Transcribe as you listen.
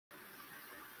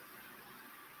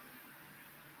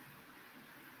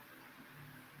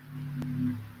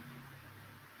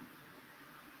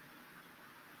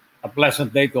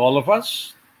pleasant day to all of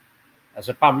us. As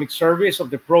a public service of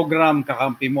the program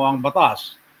Kakampi Mo ang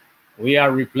Batas, we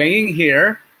are replaying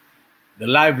here the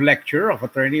live lecture of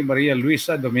Attorney Maria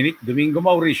Luisa Domingo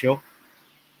Mauricio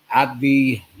at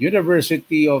the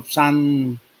University of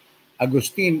San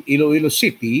Agustin, Iloilo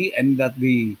City, and at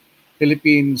the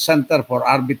Philippine Center for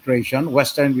Arbitration,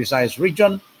 Western Visayas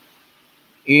Region,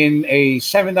 in a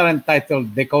seminar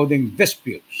entitled Decoding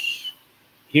Disputes.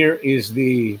 Here is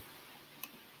the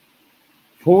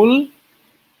full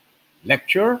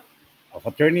lecture of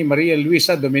Attorney Maria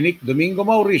Luisa Domingo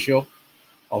Mauricio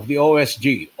of the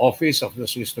OSG, Office of the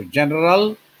Solicitor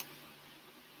General,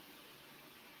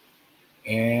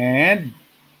 and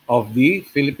of the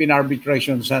Philippine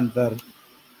Arbitration Center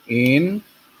in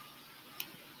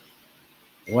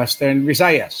Western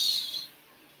Visayas.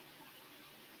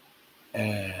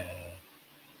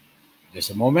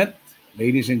 Just a moment,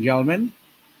 ladies and gentlemen.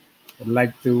 I'd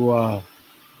like to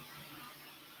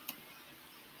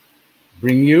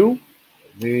bring you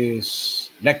this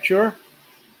lecture,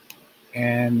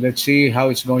 and let's see how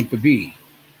it's going to be.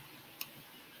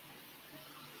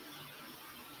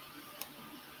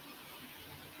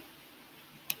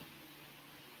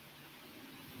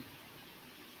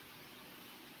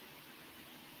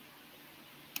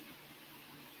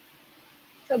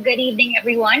 So good evening,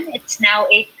 everyone. It's now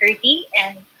 8:30,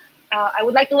 and I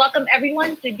would like to welcome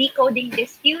everyone to Decoding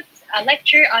Disputes, a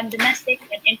lecture on domestic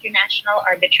and international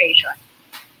arbitration.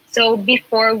 So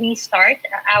before we start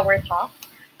our talk,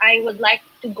 I would like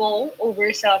to go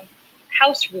over some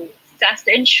house rules just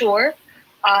to ensure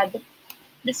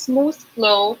the smooth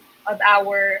flow of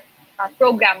our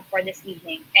program for this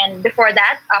evening. And before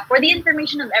that, for the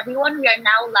information of everyone, we are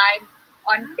now live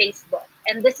on Facebook.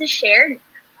 And this is shared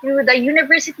through the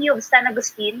University of San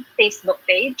Agustin Facebook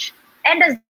page and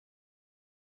as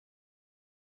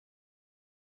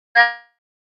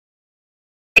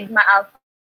Sigma Alpha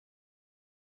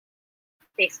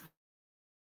Facebook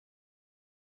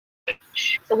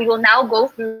page. So we will now go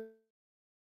through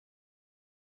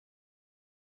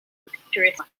to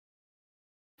respond.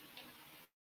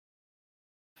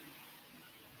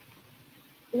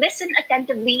 Listen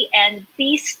attentively and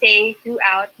please stay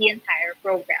throughout the entire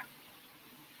program.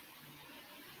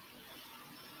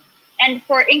 And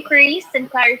for inquiries and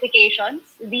clarifications,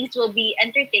 these will be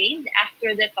entertained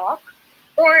after the talk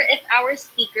or if our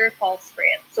speaker calls for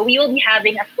it. So we will be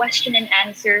having a question and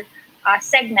answer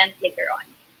segment later on.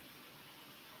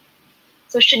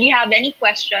 So should you have any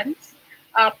questions,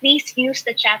 please use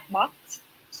the chat box.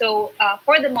 So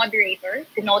for the moderator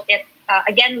to note it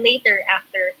again later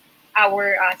after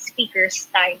our speaker's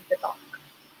time to talk.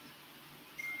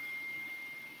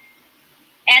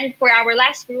 And for our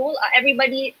last rule,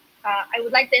 everybody, I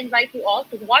would like to invite you all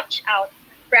to watch out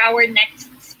for our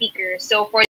next speaker. So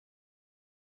for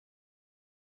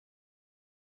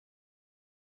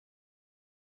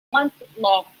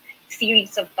month-long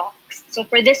series of talks. So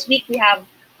for this week, we have,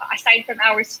 aside from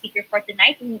our speaker for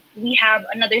tonight, we have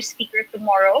another speaker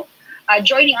tomorrow.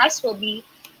 Joining us will be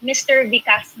Mr.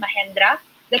 Vikas Mahendra,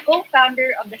 the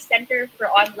co-founder of the Center for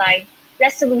Online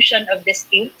Resolution of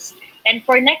Disputes. And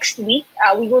for next week,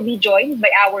 we will be joined by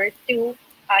our two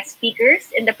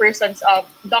speakers in the persons of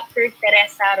Dr.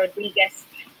 Teresa Rodriguez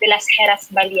de las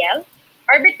Heras Baliel,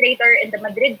 arbitrator in the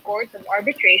Madrid Court of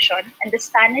Arbitration and the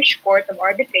Spanish Court of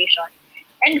Arbitration.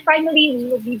 And finally, we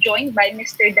will be joined by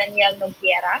Mr. Daniel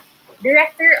Noguera,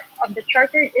 director of the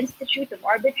Chartered Institute of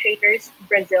Arbitrators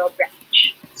Brazil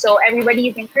branch. So everybody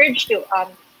is encouraged to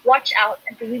watch out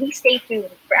and to really stay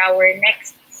tuned for our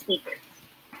next speaker.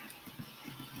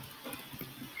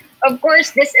 Of course,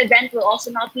 this event will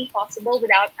also not be possible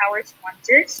without our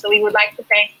sponsors. So we would like to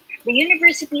thank the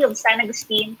University of San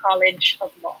Agustin College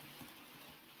of Law.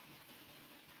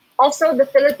 Also, the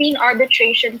Philippine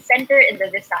Arbitration Center in the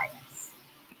Visayas.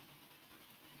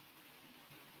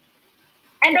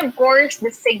 And of course,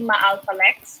 the Sigma Alpha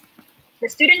Lex, the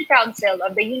Student Council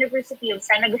of the University of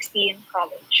San Agustin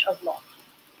College of Law.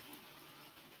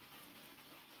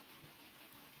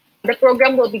 The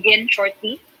program will begin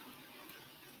shortly.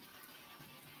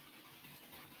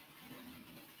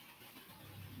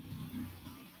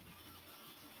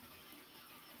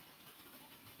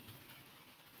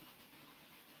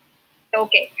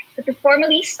 Okay, so to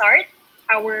formally start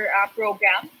our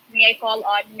program, may I call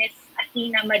on Ms.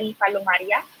 Athena Marie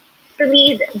Palomaria to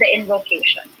lead the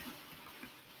invocation.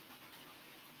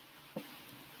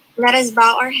 Let us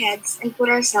bow our heads and put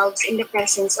ourselves in the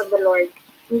presence of the Lord.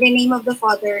 In the name of the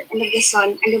Father, and of the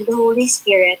Son, and of the Holy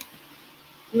Spirit.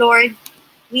 Lord,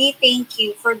 we thank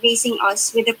you for gracing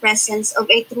us with the presence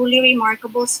of a truly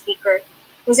remarkable speaker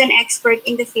who's an expert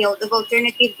in the field of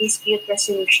alternative dispute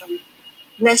resolution.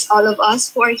 Bless all of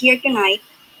us who are here tonight,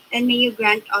 and may you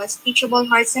grant us teachable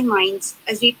hearts and minds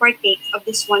as we partake of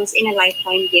this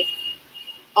once-in-a-lifetime gift.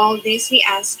 All this we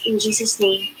ask in Jesus'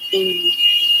 name, amen.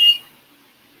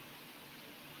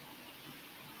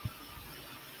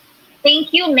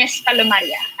 Thank you, Ms.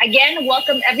 Palomaria. Again,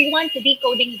 welcome everyone to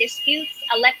Decoding Disputes,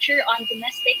 a lecture on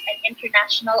domestic and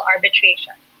international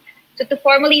arbitration. So to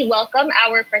formally welcome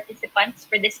our participants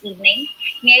for this evening,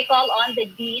 may I call on the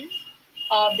Dean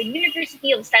of the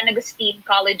University of San Agustin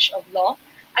College of Law,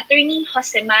 Attorney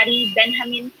Josemari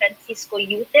Benjamin Francisco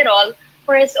U. Terol,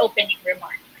 for his opening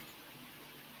remarks.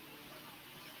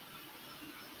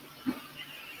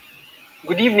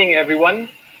 Good evening, everyone,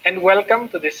 and welcome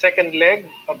to the second leg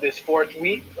of this fourth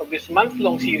week of this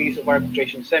month-long series of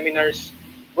arbitration seminars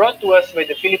brought to us by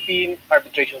the Philippine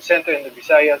Arbitration Center in the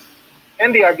Visayas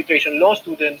and the arbitration law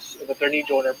students of Atty.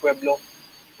 Jonar Pueblo,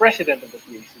 President of the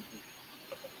PACB.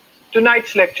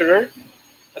 Tonight's lecturer,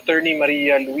 Attorney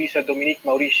Maria Luisa Dominique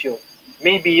Mauricio,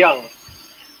 may be young,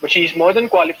 but she is more than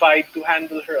qualified to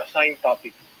handle her assigned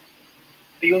topic,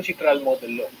 the UNCITRAL model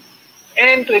law,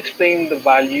 and to explain the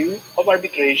value of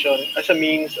arbitration as a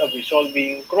means of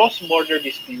resolving cross-border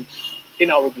disputes in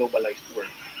our globalized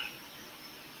world.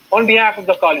 On behalf of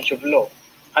the College of Law,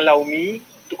 allow me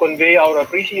to convey our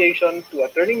appreciation to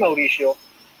Attorney Mauricio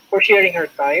for sharing her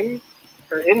time,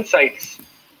 her insights,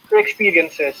 her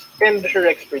experiences, and her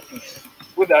expertise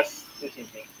with us this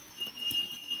evening.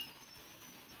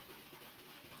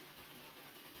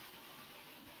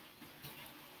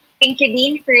 Thank you,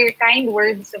 Dean, for your kind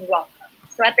words of welcome.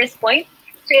 So at this point,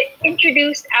 to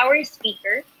introduce our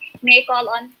speaker, may I call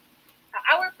on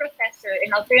our professor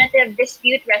in alternative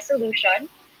dispute resolution,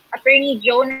 Attorney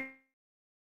Jonar,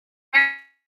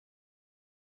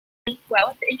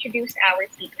 well, to introduce our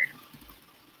speaker.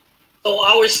 So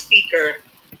our speaker,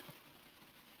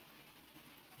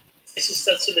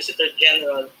 Assistant Solicitor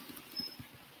General,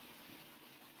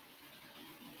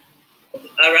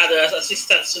 rather as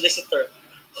Assistant Solicitor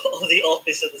of the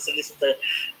Office of the Solicitor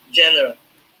General.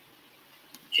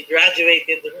 She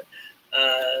graduated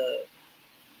her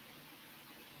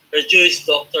Juris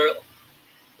Doctor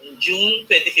in June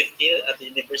 2015 at the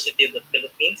University of the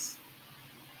Philippines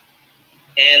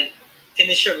and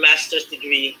finished her master's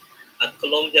degree at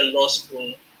Columbia Law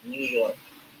School, New York.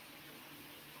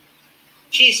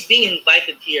 She is being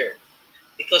invited here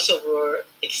because of her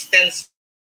extensive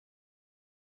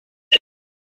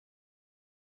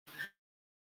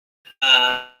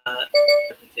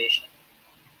reputation.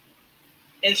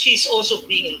 And she's also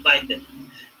being invited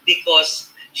because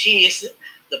she is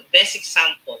the best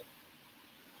example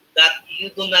that you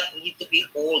do not need to be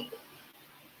old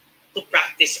to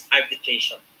practice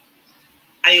arbitration.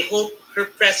 I hope her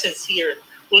presence here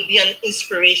will be an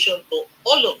inspiration to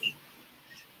all of you,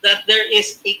 that there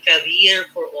is a career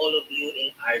for all of you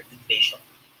in arbitration.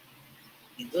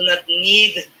 You do not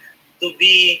need to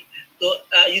be,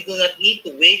 you do not need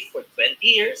to wait for 20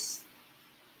 years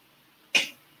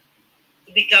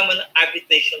to become an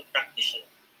arbitration practitioner.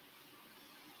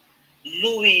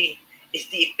 Louis is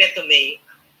the epitome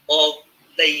of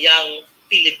the young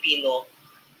Filipino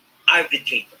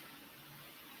arbitrator.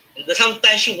 And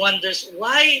sometimes she wonders,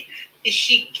 why is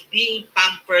she being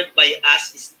pampered by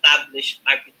us established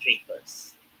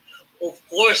arbitrators? Of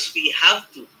course, we have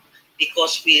to,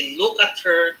 because we look at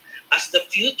her as the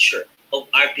future of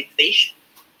arbitration.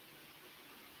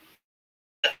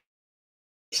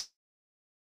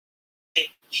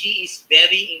 She is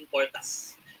very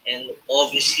important. And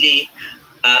obviously,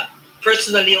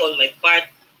 personally on my part,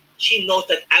 she knows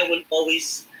that I will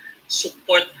always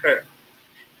support her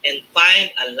and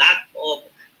find a lot of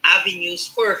avenues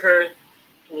for her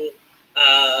to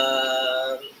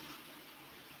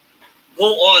go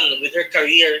on with her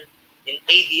career in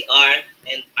ADR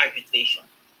and arbitration.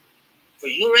 For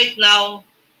you right now,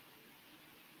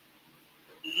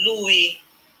 Louis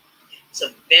is a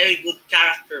very good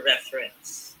character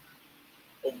reference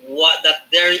of what that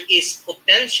there is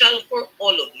potential for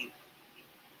all of you,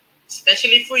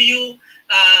 especially for you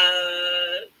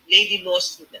lady law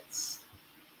students,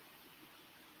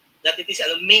 that it is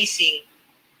amazing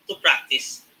to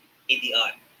practice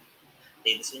ADR.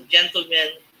 Ladies and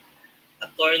gentlemen,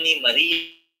 Attorney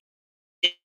Maria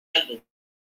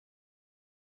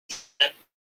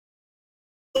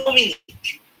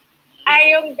Dominique.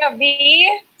 Ayong gabi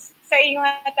sa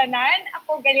inyong tanan.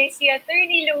 Ako gali si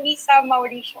Attorney Luisa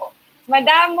Mauricio.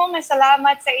 Madamo nga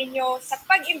salamat sa inyo sa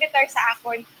pag-imbitar sa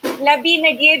akon. Labi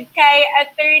na gid kay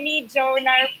Attorney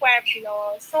Jonar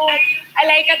Pueblo. So,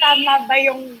 alay ka tama ba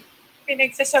yung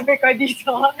pinagsasabi ko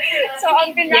dito. So,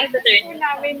 ang pinractice po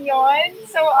namin yon.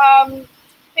 So,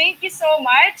 thank you so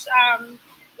much.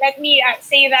 Let me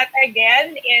say that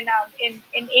again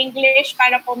in English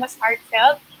para po mas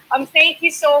heartfelt. Thank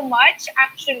you so much,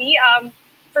 actually,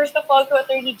 first of all, to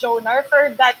Attorney Jonar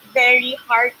for that very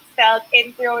heartfelt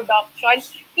introduction.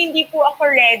 Hindi po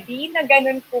ako ready na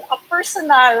ganun po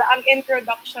ka-personal ang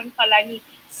introduction pala ni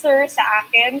Sir sa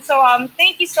akin. So,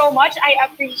 thank you so much. I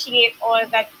appreciate all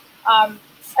that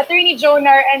Attorney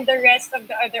Jonar and the rest of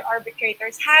the other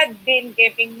arbitrators had been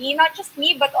giving me, not just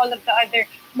me, but all of the other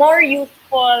more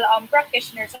youthful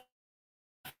practitioners.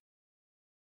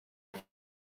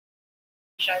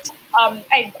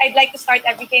 I'd like to start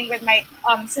everything with my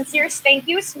sincerest thank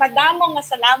yous. Madamong nga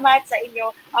salamat sa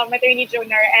inyo, Attorney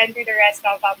Jonar, and to the rest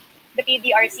of the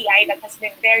PDRCI that has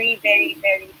been very, very,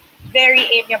 very, very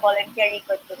amiable and very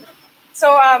good to me.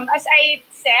 So, as I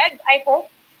said,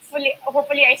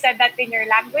 hopefully I said that in your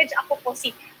language. Ako po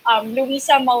si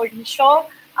Luisa Mauricio.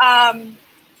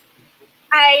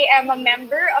 I am a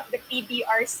member of the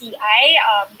PDRCI.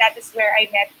 That is where I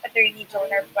met Attorney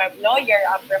Jonar Pueblo, your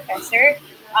professor.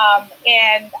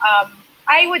 And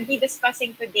I would be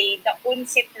discussing today the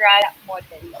UNCITRAL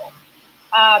model law.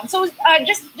 So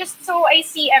just so I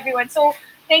see everyone. So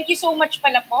thank you so much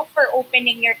pala po for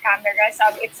opening your cameras.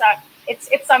 It's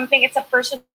a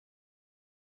personal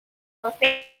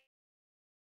thing.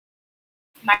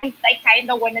 I kind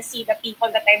of want to see the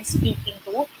people that I'm speaking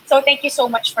to. So thank you so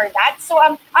much for that. So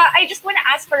I just want to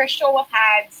ask for a show of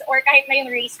hands or kahit na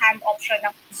yung raise hand option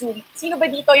ng Zoom. Sino ba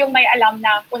dito yung may alam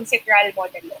na UNCITRAL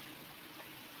model law?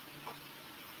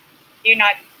 You're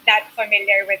not that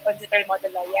familiar with UNCITRAL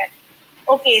model law yet.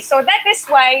 Okay, so that is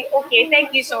why, okay,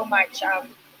 thank you so much,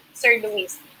 Sir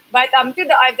Luis. But to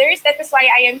the others, that is why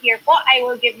I am here po. I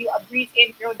will give you a brief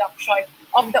introduction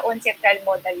of the UNCITRAL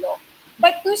model law.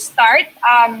 But to start,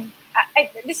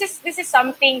 this is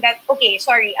something that, okay,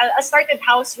 sorry, I'll start with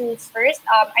house rules first.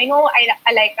 I know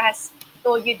Alaika has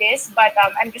told you this, but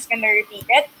I'm just going to repeat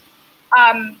it.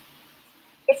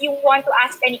 If you want to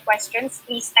ask any questions,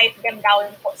 please type them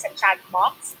down po sa chat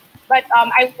box. But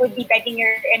I would be begging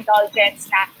your indulgence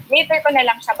na later ko na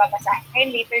lang siya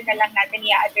babasahin, later na lang natin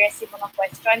i-address yung mga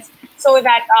questions so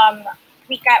that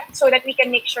we can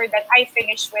make sure that I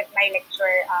finish with my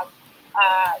lecture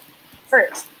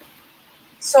first.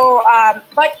 So,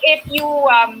 but if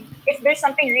there's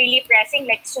something really pressing,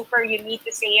 like super, you need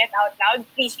to say it out loud,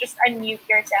 please just unmute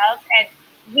yourself and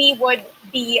we would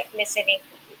be listening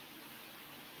to you.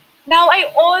 Now,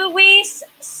 I always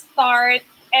start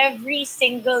every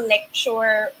single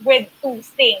lecture with two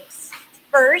things.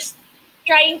 First,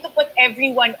 trying to put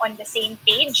everyone on the same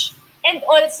page. And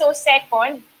also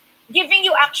second, giving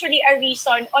you actually a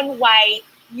reason on why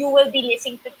you will be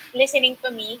listening to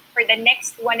me for the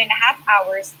next 1.5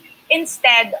 hours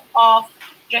instead of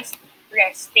just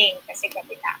resting kasi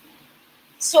gabi na.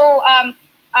 So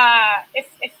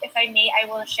if I may, I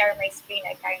will share my screen.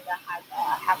 I kind of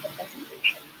have a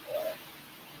presentation for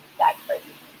that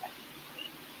particular.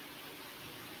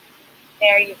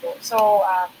 There you go. So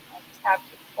I just have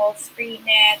to full screen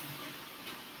it.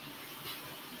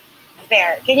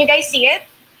 There. Can you guys see it?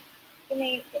 Can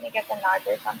I get a nod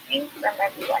or something from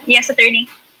everyone? Yes, Attorney.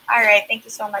 All right, thank you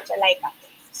so much, Alaika.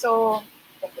 So,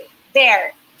 okay,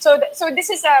 there. So this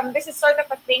is sort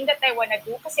of a thing that I wanna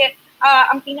do kasi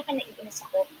ang pinaka naiinis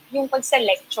ako yung pag sa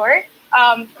lecture,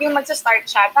 yung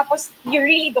magsa-start siya, tapos you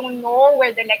really don't know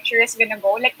where the lecture is gonna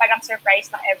go, like parang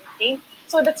surprise na everything.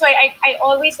 So that's why I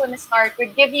always wanna start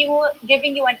with giving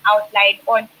you an outline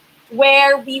on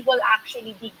where we will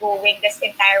actually be going this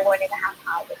entire 1.5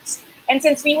 hours. And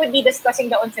since we would be discussing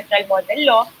the UNCITRAL model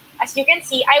law, as you can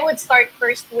see, I would start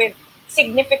first with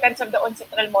significance of the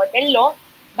UNCITRAL model law,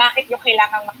 bakit yung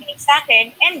kailangang makinig sa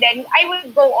akin, and then I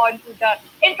would go on to the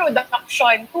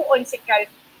introduction to UNCITRAL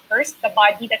first, the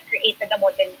body that created the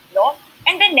model law,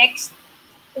 and then next,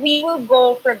 we will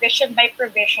go provision by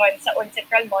provision sa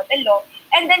UNCITRAL model law,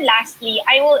 and then lastly,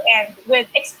 I will end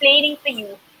with explaining to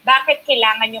you bakit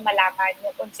kailangan nyo malaman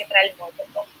yung UNCITRAL model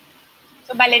law.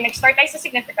 So, bale, nag-start tayo sa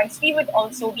significance, we would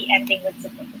also be ending with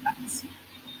significance.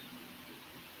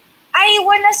 I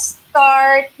want to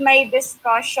start my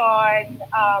discussion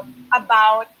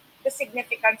about the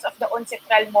significance of the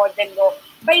UNCITRAL model law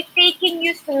by taking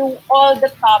you through all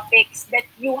the topics that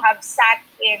you have sat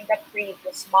in the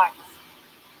previous month.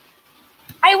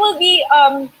 I will be,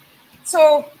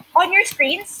 so on your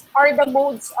screens are the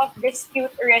modes of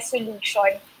dispute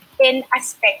resolution in a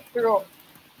spectrum.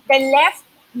 The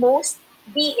leftmost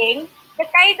being the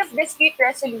kind of dispute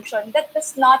resolution that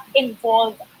does not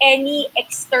involve any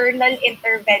external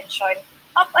intervention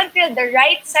up until the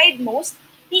right side most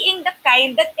being the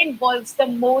kind that involves the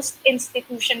most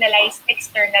institutionalized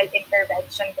external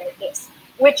intervention there is,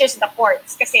 which is the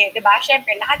courts. Kasi, di ba,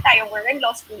 syempre, lahat tayo, we're in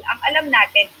law school, ang alam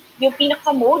natin, yung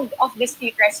pinaka-mode of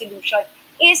dispute resolution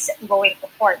is going to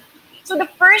court. So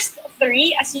the first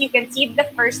three, as you can see,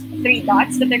 the first three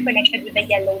dots that are connected with the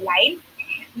yellow line,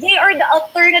 they are the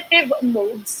alternative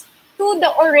modes to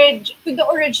the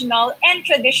original and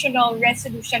traditional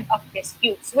resolution of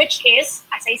disputes, which is,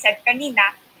 as I said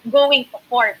kanina, going to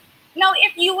court. Now,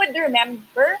 if you would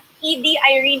remember, ED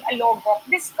Irene Alogok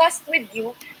discussed with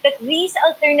you that these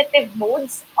alternative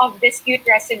modes of dispute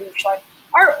resolution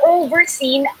are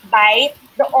overseen by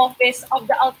the Office of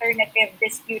the Alternative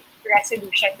Dispute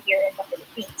Resolution here in the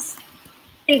Philippines.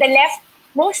 In the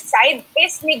leftmost side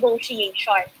is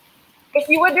negotiation. If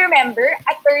you would remember,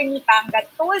 Attorney Pangat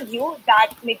told you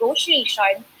that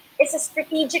negotiation is a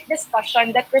strategic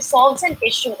discussion that resolves an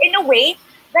issue in a way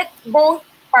that both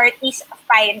parties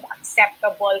find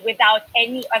acceptable without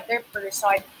any other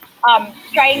person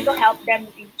trying to help them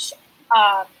reach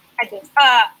a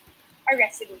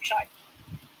resolution.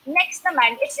 Next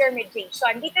naman is your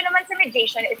mediation. Dito naman sa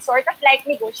mediation, it's sort of like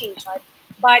negotiation,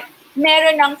 but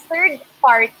meron ng third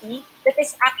party that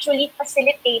is actually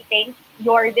facilitating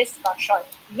your discussion.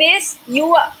 This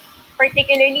you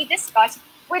particularly discussed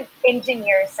with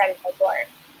Engineer Salvador.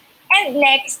 And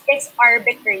next is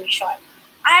arbitration.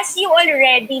 As you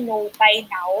already know by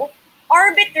now,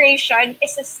 arbitration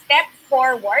is a step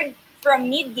forward from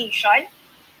mediation,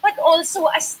 but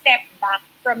also a step back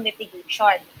from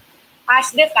litigation.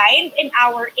 As defined in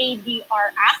our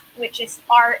ADR Act, which is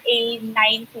RA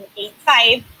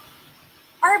 9285,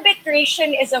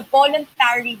 arbitration is a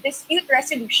voluntary dispute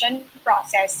resolution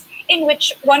process in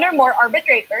which one or more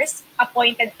arbitrators,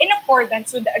 appointed in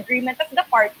accordance with the agreement of the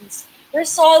parties,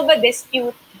 resolve a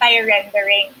dispute by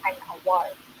rendering an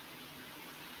award.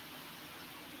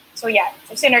 So yeah,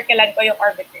 so sinirkilan ko yung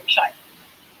arbitration.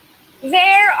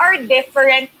 There are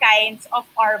different kinds of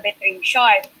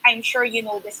arbitration. I'm sure you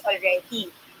know this already.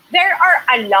 There are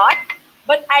a lot,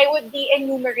 but I would be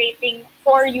enumerating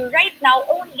for you right now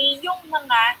only yung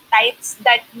mga types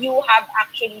that you have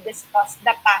actually discussed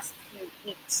the past few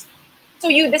weeks. So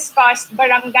you discussed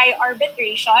barangay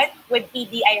arbitration with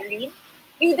PD Irene.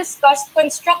 You discussed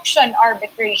construction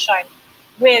arbitration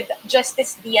with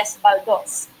Justice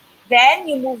Diaz-Baldos. Then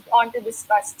you moved on to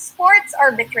discuss sports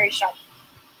arbitration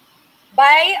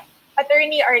by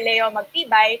Attorney Arleo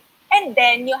Magtibay, and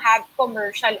then you have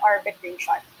commercial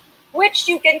arbitration, which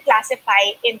you can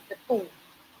classify into two,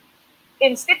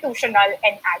 institutional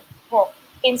and ad hoc.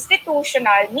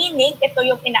 Institutional, meaning ito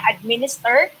yung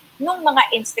ina-administer ng mga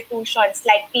institutions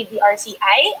like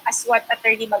PDRCI, as what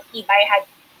Attorney Magtibay had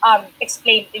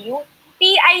explained to you,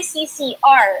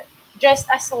 PICCR,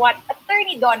 just as what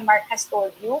Attorney Don Mark has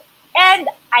told you, and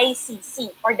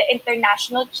ICC, or the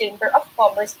International Chamber of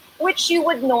Commerce, which you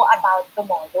would know about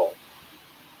tomorrow.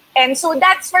 And so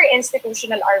that's for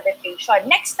institutional arbitration.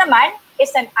 Next naman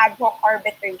is an ad hoc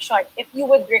arbitration. If you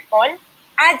would recall,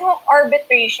 ad hoc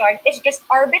arbitration is just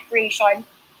arbitration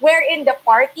wherein the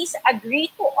parties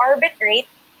agree to arbitrate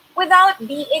without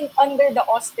being under the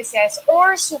auspices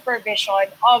or supervision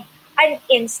of an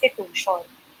institution.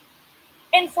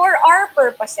 And for our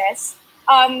purposes,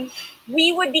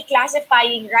 we would be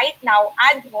classifying right now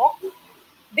ad hoc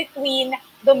between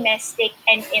domestic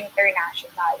and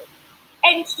international.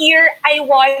 And here, I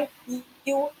want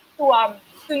you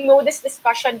to know this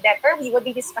discussion better. We will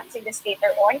be discussing this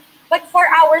later on. But for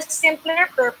our simpler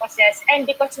purposes, and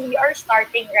because we are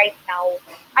starting right now,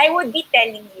 I would be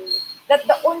telling you that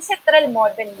the UNCITRAL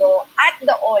model law at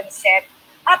the onset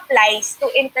applies to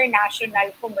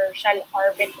international commercial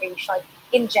arbitration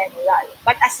in general.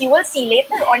 But as you will see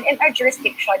later on in our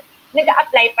jurisdiction,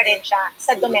 nag-a-apply pa rin siya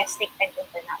sa domestic and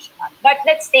international. But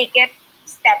let's take it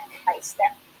step by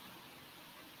step.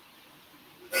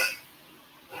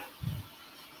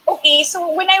 Okay,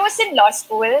 so when I was in law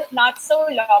school, not so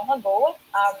long ago,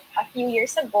 a few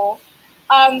years ago,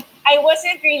 I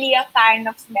wasn't really a fan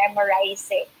of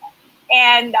memorizing.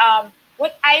 And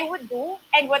what I would do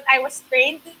and what I was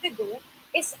trained to do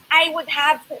is I would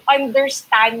have to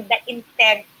understand the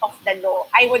intent of the law.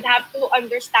 I would have to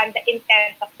understand the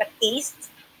intent of the case,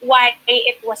 why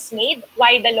it was made,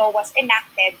 why the law was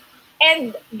enacted.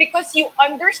 And because you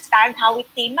understand how it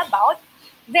came about,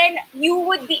 then you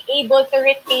would be able to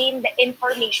retain the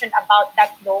information about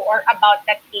that law or about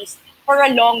that case for a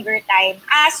longer time,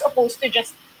 as opposed to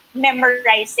just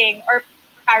memorizing or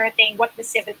parroting what the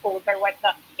civil code or what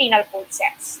the penal code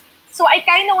says. So I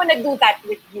kind of want to do that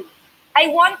with you. I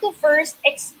want to first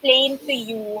explain to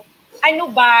you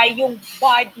ano ba yung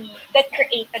body that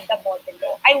created the model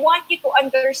law. I want you to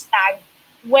understand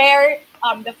where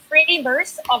the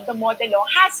framers of the model law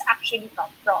has actually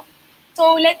come from.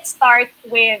 So let's start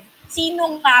with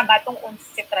sino nga ba itong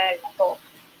UNCITRAL na to?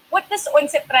 What does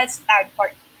UNCITRAL stand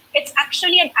for? It's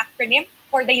actually an acronym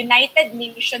for the United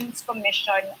Nations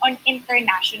Commission on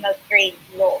International Trade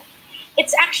Law.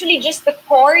 It's actually just the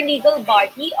core legal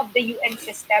body of the UN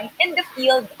system in the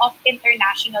field of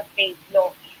international trade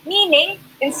law. Meaning,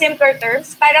 in simpler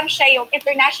terms, parang siya yung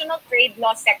international trade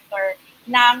law sector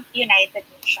ng United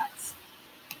Nations.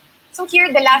 So here,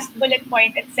 the last bullet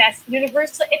point, it says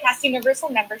it has universal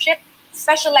membership,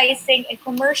 specializing in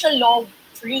commercial law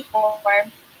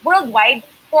reform worldwide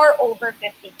for over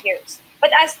 50 years.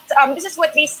 But as this is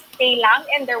what they say lang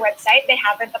in their website, they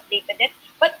haven't updated it,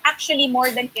 but actually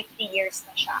more than 50 years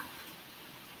na siya.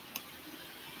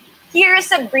 Here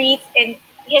is a brief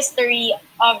history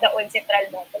of the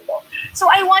UNCITRAL model law. So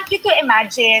I want you to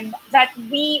imagine that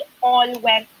we all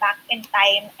went back in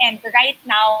time, and right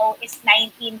now is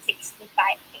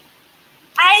 1965.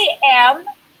 I am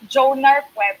Jonar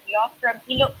Pueblo from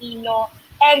Iloilo,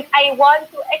 and I want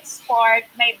to export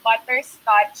my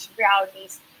butterscotch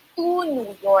brownies to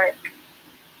New York.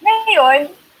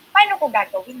 Ngayon, paano ko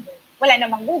gagawin mo? Wala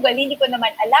namang Google, hindi ko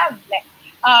naman alam.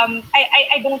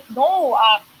 I don't know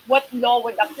what law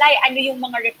would apply, ano yung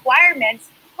mga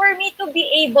requirements for me to be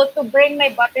able to bring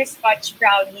my butterscotch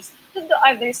brownies to the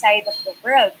other side of the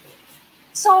world.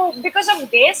 So, because of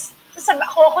this,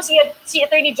 ako si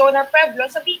Attorney Jonar Pueblo,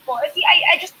 sabi ko,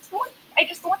 I just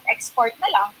won't export na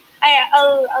lang.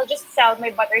 I'll just sell my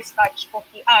butterscotch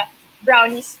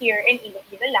brownies here in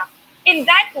Iloilo lang. In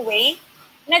that way,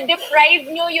 na-deprive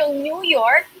nyo yung New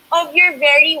York of your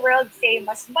very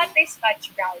world-famous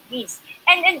butterscotch brownies.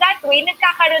 And in that way,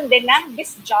 nagkakaroon din ng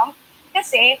disjunct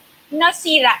kasi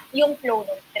nasira yung flow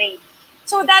ng trade.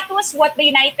 So that was what the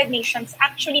United Nations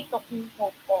actually took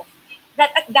note of.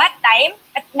 That at that time,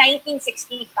 at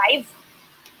 1965,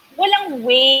 walang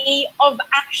way of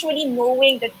actually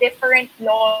knowing the different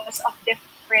laws of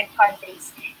different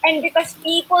countries. And because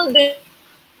people do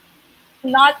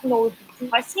not know this,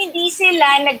 hindi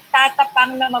sila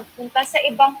nagtatapang na magpunta sa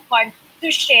ibang country to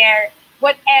share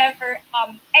whatever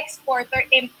export or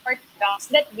import laws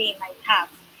that they might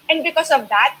have. And because of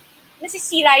that,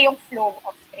 nasisira yung flow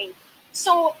of trade.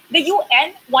 So the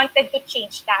UN wanted to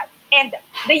change that. And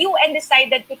the UN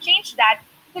decided to change that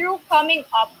through coming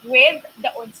up with the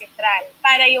UNCITRAL.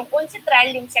 Para yung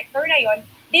UNCITRAL, yung sector na yun,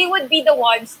 they would be the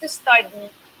ones to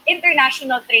study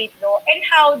international trade law and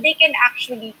how they can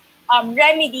actually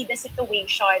remedy the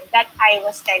situation that I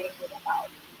was telling you about.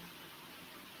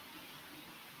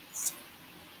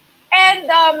 And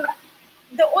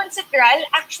the UNCITRAL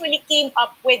actually came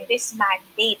up with this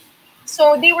mandate.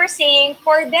 So they were saying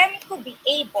for them to be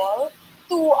able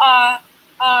to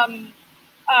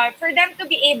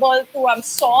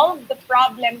solve the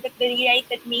problem that the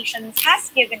United Nations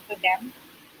has given to them,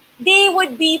 they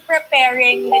would be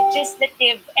preparing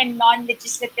legislative and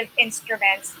non-legislative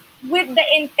instruments with the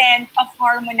intent of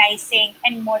harmonizing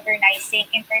and modernizing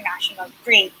international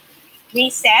trade. They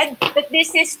said that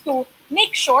this is to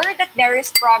make sure that there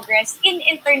is progress in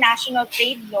international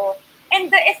trade law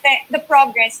and the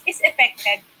progress is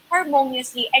effected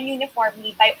harmoniously and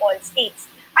uniformly by all states.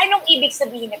 Anong ibig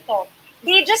sabihin nito?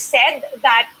 They just said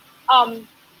that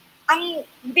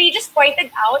they just pointed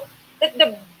out that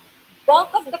the bulk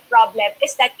of the problem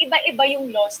is that iba-iba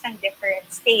yung laws ng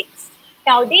different states.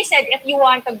 Now, they said if you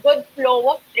want a good flow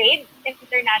of trade,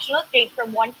 international trade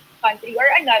from one country or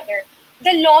another,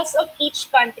 the laws of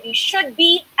each country should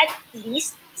be at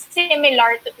least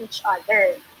similar to each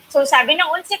other. So sabi ng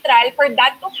UNCITRAL, for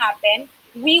that to happen,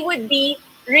 we would be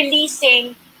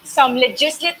releasing some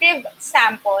legislative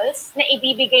samples na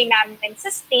ibibigay namin sa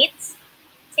states,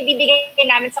 ibibigay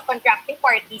namin sa contracting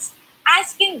parties,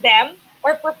 asking them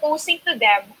or proposing to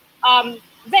them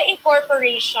the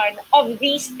incorporation of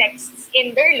these texts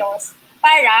in their laws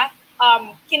para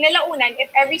kinalaunan,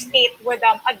 if every state would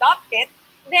adopt it,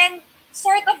 then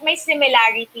sort of may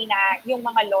similarity na yung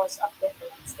mga laws of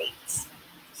different states.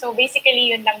 So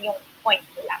basically, yun lang yung point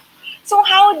nila. So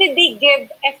how did they give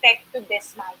effect to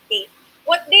this mandate?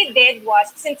 What they did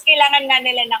was, since kailangan nga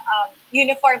nila ng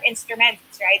uniform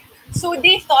instruments, right? So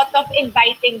they thought of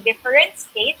inviting different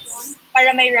states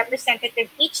para may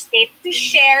representative each state to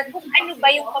share kung ano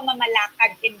ba yung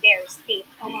pamamalakad in their state.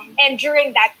 And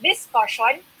during that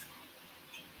discussion,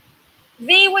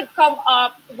 they would come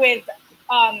up with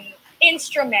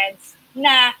instruments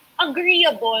na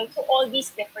agreeable to all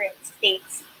these different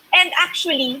states. And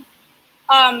actually,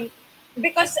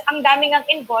 because ang daming ang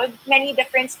involved, many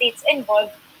different states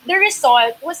involved, the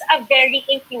result was a very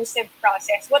inclusive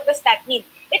process. What does that mean?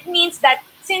 It means that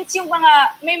since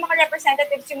may mga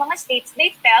representatives yung mga states,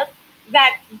 they felt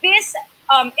that this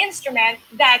instrument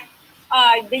that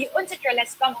the UNCITRAL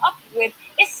has come up with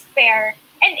is fair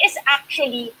and is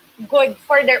actually good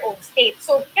for their own state.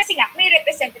 So, kasi nga, may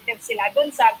representatives sila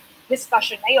dun sa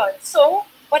discussion na yon. So,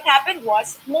 what happened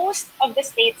was, most of the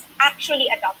states actually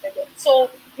adopted it. So,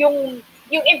 yung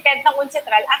intent ng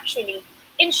UNCITRAL actually,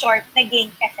 in short,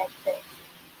 naging effective.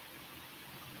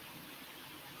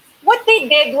 What they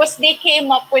did was they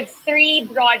came up with 3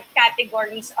 broad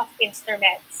categories of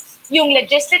instruments. Yung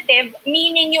legislative,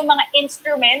 meaning yung mga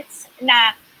instruments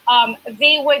na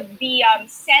they would be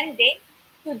sending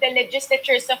to the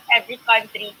legislatures of every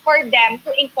country for them to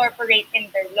incorporate in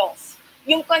their laws.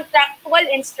 Yung contractual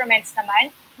instruments naman,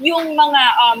 yung mga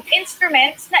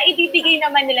instruments na ibibigay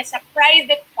naman nila sa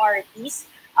private parties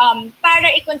para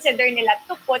i-consider nila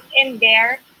to put in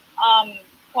their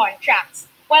contracts.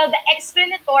 While the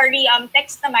explanatory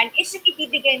text naman is yung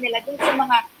ibibigay nila dun sa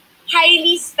mga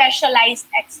highly specialized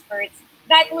experts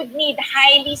that would need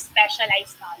highly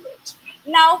specialized knowledge.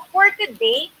 Now, for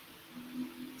today,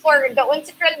 for the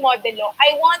UNCITRAL model law,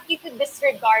 I want you to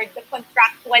disregard the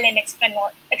contractual and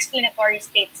explanatory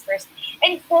states first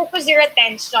and focus your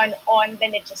attention on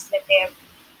the legislative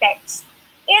text.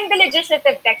 In the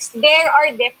legislative text, there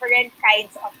are different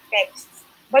kinds of texts.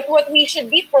 But what we should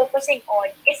be focusing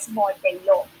on is model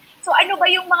law. So ano ba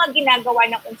yung mga ginagawa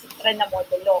ng UNCITRAL na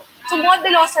model law? So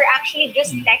model laws are actually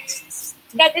just texts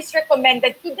that is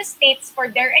recommended to the states for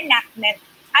their enactment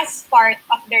as part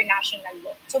of their national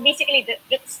law. So basically,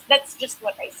 that's just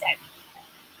what I said.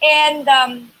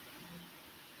 And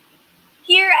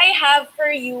here I have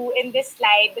for you in this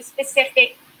slide the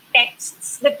specific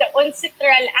texts that the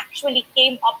UNCITRAL actually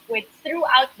came up with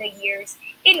throughout the years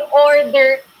in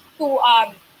order to,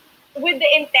 with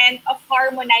the intent of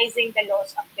harmonizing the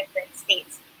laws of different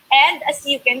states. And as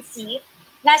you can see,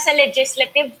 nasa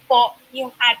legislative po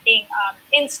yung ating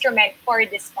instrument for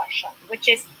discussion, which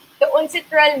is the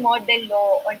UNCITRAL Model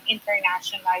Law on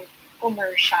International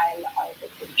Commercial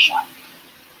Arbitration.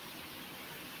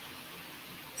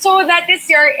 So that is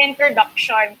your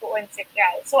introduction to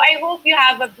UNCITRAL. So I hope you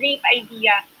have a brief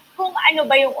idea kung ano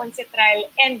ba yung UNCITRAL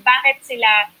and bakit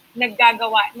sila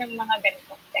naggagawa ng mga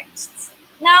ganitong texts.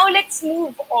 Now let's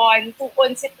move on to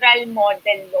UNCITRAL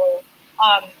Model Law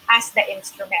as the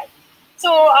instrument. So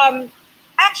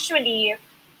actually,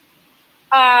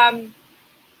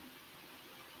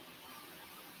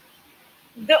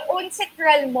 the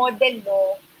UNCITRAL model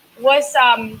law was,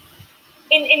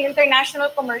 in international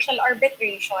commercial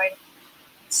arbitration,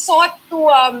 sought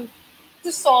to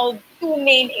solve 2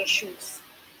 main issues.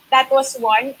 That was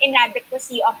 1,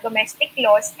 inadequacy of domestic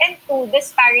laws, and 2,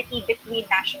 disparity between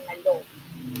national law.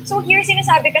 So here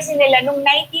sinasabi kasi nila, nung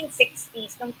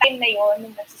 1960s, nung time na yon,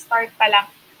 nung nag-start pa lang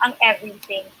ang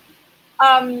everything,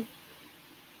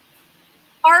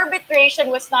 arbitration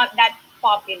was not that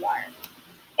popular.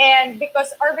 And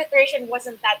because arbitration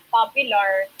wasn't that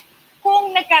popular,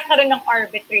 kung nagkakaroon ng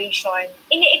arbitration,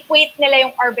 ini-equate nila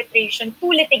yung arbitration to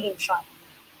litigation.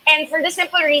 And for the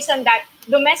simple reason that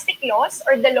domestic laws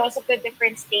or the laws of the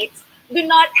different states do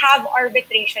not have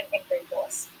arbitration in their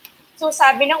laws. So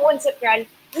sabi ng UNCITRAL,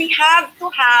 we have to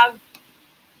have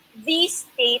these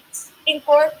states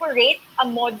incorporate a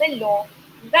model law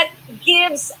that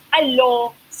gives a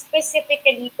law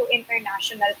specifically to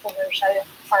international commercial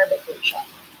arbitration.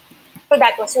 So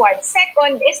that was 1.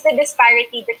 Second is the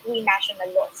disparity between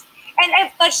national laws. And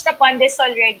I've touched upon this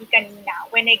already kanina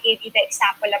when I gave you the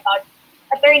example about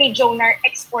Attorney Jonar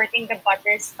exporting the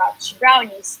butterscotch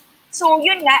brownies. So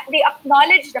yun nga, they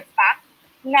acknowledge the fact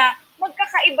na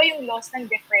magkakaiba yung laws ng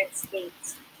different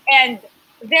states. And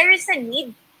there is a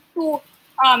need to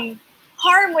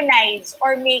harmonize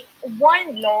or make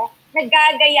one law na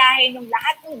gagayahin ng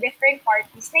lahat ng different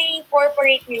parties na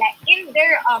incorporate nila in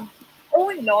their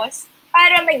own laws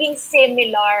para maging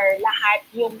similar lahat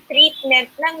yung treatment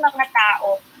ng mga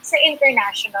tao sa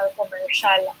international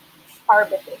commercial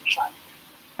arbitration.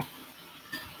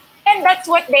 And that's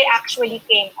what they actually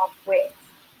came up with.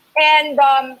 And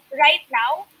right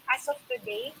now, as of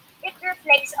today, it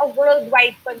reflects a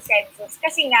worldwide consensus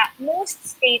kasi nga, most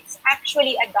states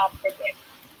actually adopted it.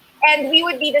 And we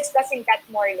would be discussing that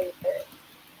more later.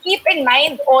 Keep in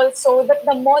mind also that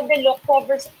the model law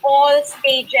covers all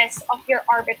stages of your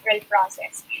arbitral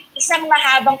process. Isang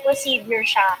mahabang procedure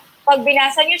siya. Pag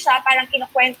binasa niyo siya, parang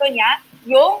kinukwento niya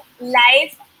yung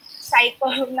life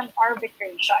cycle ng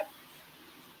arbitration.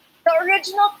 The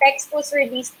original text was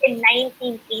released in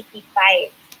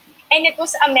 1985 and it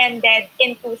was amended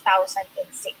in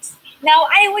 2006. Now,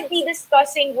 I would be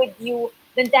discussing with you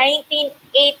the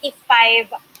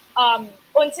 1985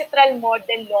 UNCITRAL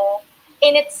model law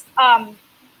in its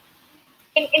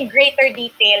in greater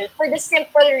detail for the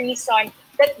simple reason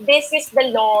that this is the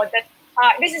law that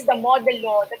this is the model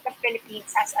law that the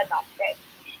Philippines has adopted.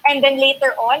 And then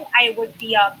later on, I would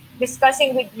be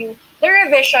discussing with you the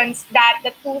revisions that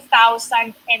the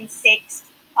 2006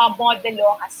 model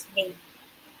law has made,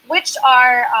 which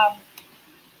are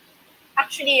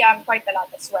actually quite a lot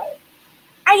as well.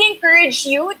 I encourage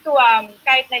you to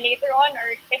kahit na later on,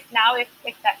 or if now, if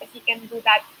you can do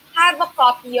that, have a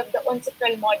copy of the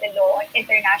UNCITRAL model law on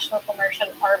international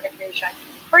commercial arbitration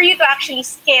for you to actually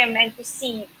skim and to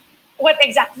see what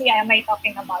exactly am I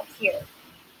talking about here.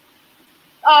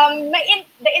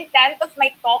 The intent of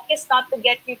my talk is not to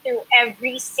get you through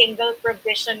every single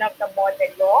provision of the model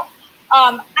law.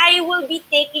 I will be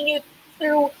taking you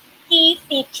through key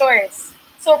features.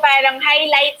 So parang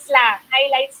highlights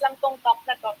lang tong talk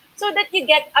na to, so that you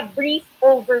get a brief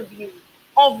overview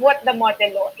of what the model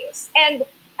law is. And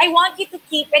I want you to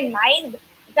keep in mind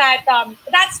that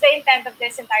that's the intent of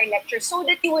this entire lecture, so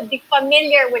that you would be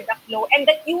familiar with the flow and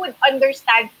that you would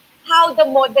understand how the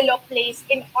model law plays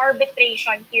in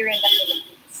arbitration here in the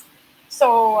Philippines.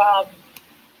 So,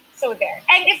 so there.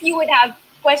 And if you would have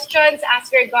questions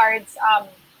as regards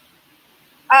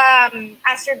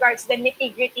the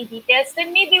nitty-gritty details,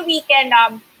 then maybe we can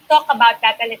talk about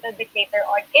that a little bit later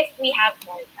on if we have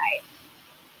more time.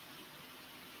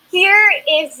 Here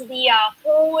is the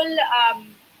whole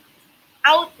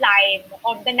outline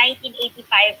of the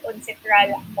 1985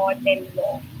 UNCITRAL model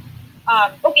law.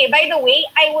 Okay, by the way,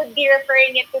 I would be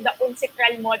referring it to the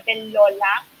UNCITRAL model law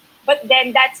lang, but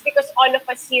then that's because all of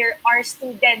us here are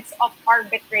students of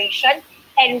arbitration,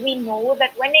 and we know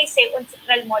that when I say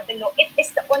UNCITRAL model law, it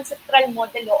is the UNCITRAL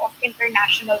model law of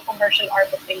international commercial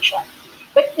arbitration.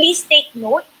 But please take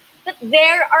note that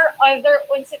there are other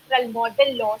UNCITRAL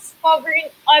model laws covering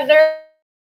other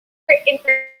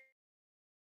international.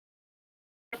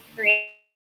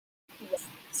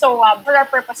 So for our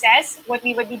purposes, what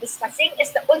we would be discussing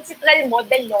is the UNCITRAL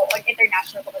model law on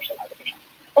international commercial arbitration.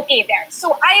 Okay, there.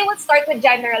 So I will start with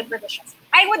general provisions.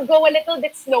 I would go a little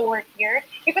bit slower here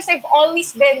because I've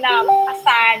always been a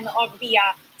fan of the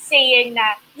saying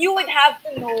that you would have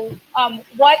to know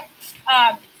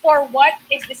for what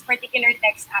is this particular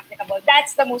text applicable.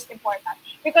 That's the most important,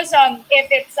 because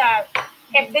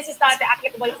if this is not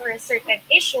applicable for a certain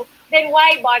issue, then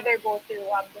why bother go through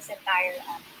this entire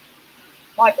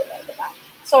model?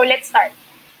 So let's start.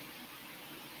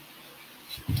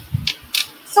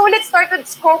 So let's start with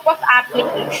scope of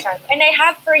application. And I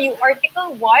have for you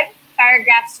Article 1,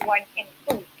 paragraphs 1 and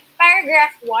 2.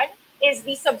 Paragraph 1 is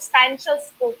the substantial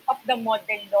scope of the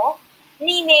model law,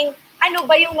 meaning ano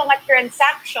ba yung mga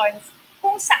transactions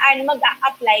kung saan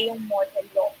mag-a-apply yung model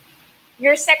law.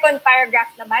 Your second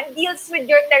paragraph naman deals with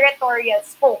your territorial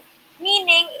scope,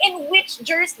 meaning in which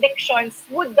jurisdictions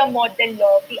would the model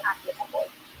law be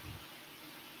applicable.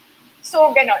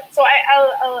 So ganon. So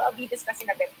I'll be discussing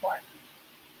a bit more.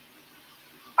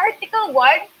 Article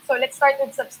 1, so let's start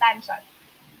with substantial,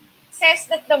 says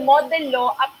that the model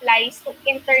law applies to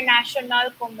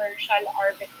international commercial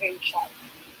arbitration.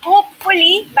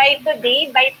 Hopefully, by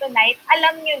today, by tonight,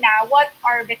 alam nyo na what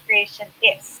arbitration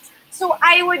is. So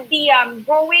I would be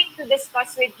going to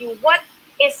discuss with you what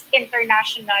is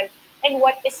international and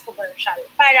what is commercial.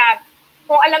 Para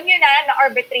kung alam nyo na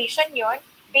arbitration yon,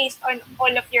 based on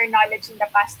all of your knowledge in the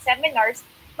past seminars,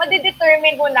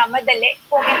 madidetermine mo na madali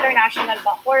kung international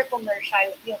ba or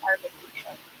commercial yung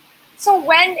arbitration. So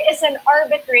when is an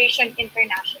arbitration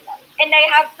international? And I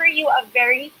have for you a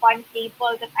very fun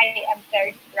table that I am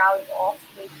very proud of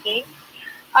making.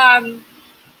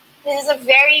 This is a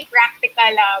very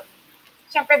practical,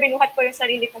 syempre binuhat ko yung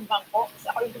sarili kong bangko, kasi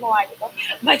ako yung gumawa nito.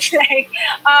 But like,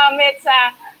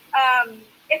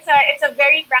 it's a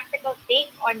very practical take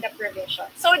on the provision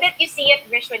so that you see it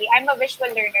visually. I'm a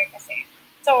visual learner kasi.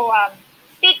 So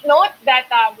take note that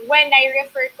when I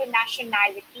refer to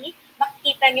nationality,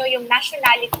 makikita nyo yung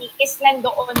nationality is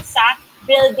nandoon sa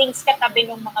buildings katabi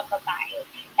ng mga babae.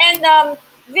 And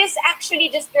this actually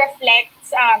just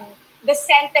reflects the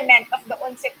sentiment of the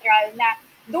UNCITRAL na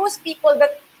those people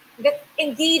that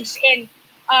engage in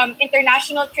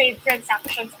international trade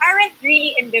transactions aren't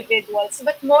really individuals,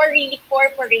 but more really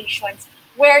corporations,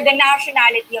 where the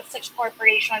nationality of such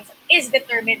corporations is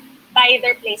determined by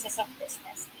their places of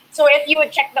business. So if you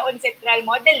would check the UNCITRAL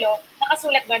model law,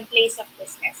 nakasulat doon place of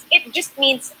business. It just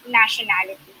means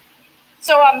nationality.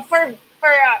 So for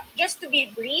just to be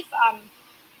brief,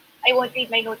 I won't read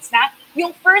my notes na.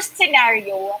 Yung first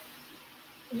scenario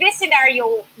this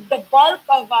scenario, the bulk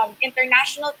of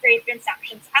international trade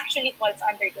transactions actually falls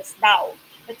under this DAO.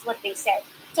 That's what they said.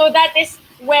 So that is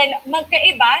when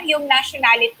magkaiba yung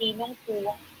nationality ng two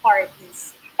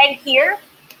parties. And here,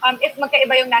 if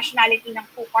magkaiba yung nationality ng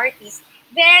two parties,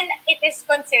 then it is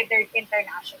considered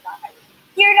international.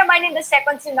 Here naman in the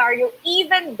second scenario,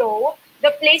 even though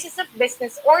the places of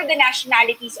business or the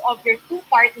nationalities of your two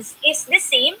parties is the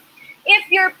same,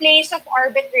 if your place of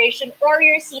arbitration or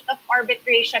your seat of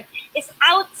arbitration is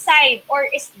outside or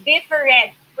is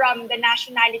different from the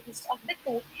nationalities of the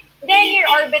two, then your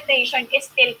arbitration is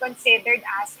still considered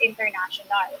as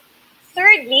international.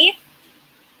 Thirdly,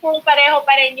 kung pareho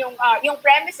pa rin yung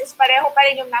premises, pareho pa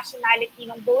rin yung nationality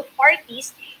ng both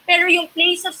parties, pero yung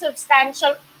place of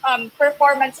substantial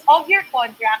performance of your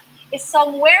contract is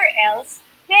somewhere else,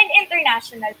 then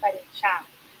international pa rin siya.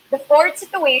 The fourth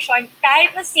situation,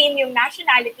 kahit na same yung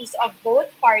nationalities of both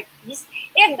parties,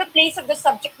 if the place of the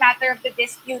subject matter of the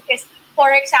dispute is,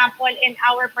 for example, in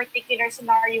our particular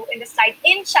scenario in the slide,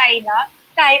 in China,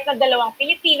 kahit na dalawang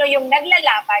Pilipino yung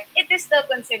naglalaban, it is still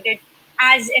considered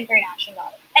as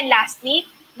international. And lastly,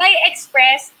 by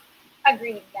express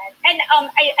agreement. And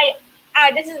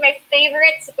this is my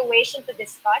favorite situation to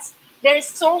discuss. There is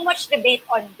so much debate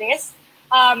on this.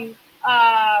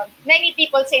 Many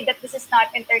people say that this is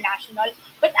not international,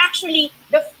 but actually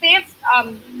the fifth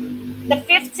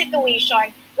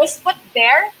situation was put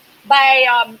there by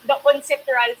the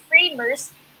UNCITRAL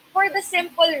framers for the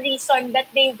simple reason that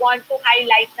they want to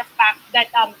highlight the fact that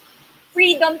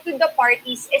freedom to the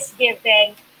parties is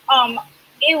given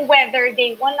whether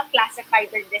they want to classify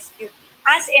their dispute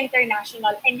as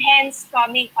international and hence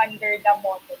coming under the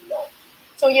model law.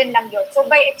 So yun lang yun. So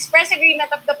by express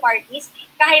agreement of the parties,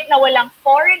 kahit na walang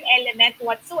foreign element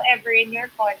whatsoever in your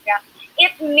contract,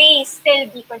 it may still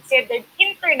be considered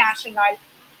international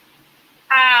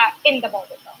in the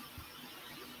model law.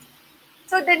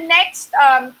 So the next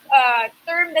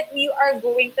term that we are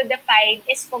going to define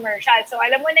is commercial. So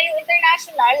alam mo na yung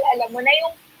international, alam mo na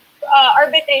yung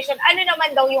arbitration, ano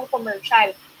naman daw yung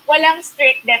commercial? Walang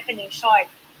strict definition.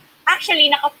 Actually,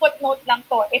 naka-footnote lang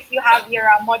to. If you have your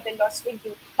model laws with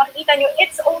you, makita nyo,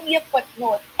 it's only a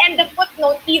footnote. And the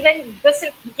footnote even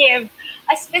doesn't give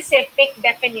a specific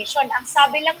definition. Ang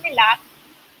sabi lang nila,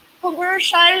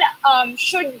 commercial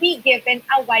should be given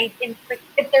a wide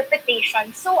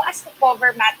interpretation so as to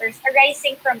cover matters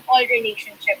arising from all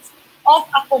relationships of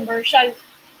a commercial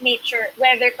nature,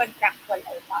 whether contractual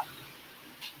or not.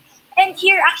 And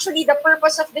here, actually, the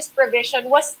purpose of this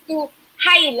provision was to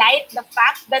highlight the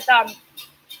fact that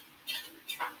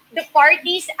the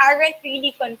parties aren't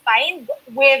really confined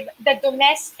with the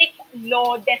domestic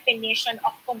law definition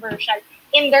of commercial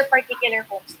in their particular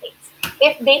home states.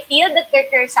 If they feel that their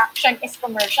transaction is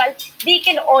commercial, they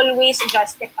can always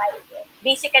justify it.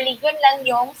 Basically, yun lang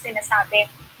yung sinasabi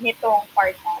nitong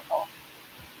part na to.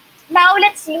 Now,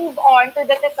 let's move on to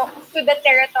the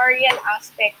territorial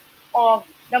aspect of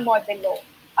the model law.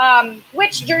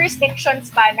 Which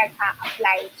jurisdictions ba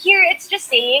nag-a-apply? Here, it's just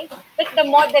saying that the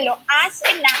model law as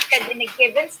enacted in a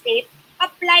given state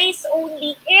applies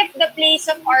only if the place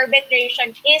of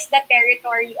arbitration is the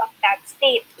territory of that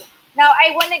state. Now,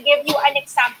 I want to give you an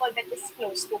example that is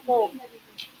close to home.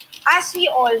 As we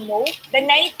all know, the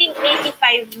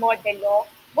 1985 model law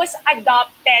was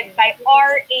adopted by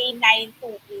RA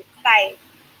 9285,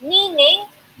 meaning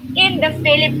in the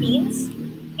Philippines,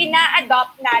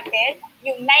 ina-adopt natin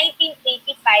yung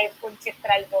 1985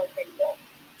 UNCITRAL model law.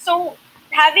 So,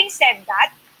 having said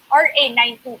that, RA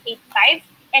 9285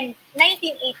 and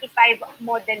 1985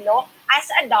 model law as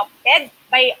adopted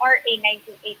by RA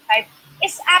 9285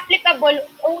 is applicable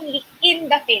only in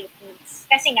the Philippines.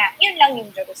 Kasi nga, yun lang yung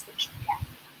jurisdiction niya.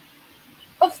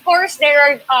 Of course, there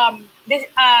are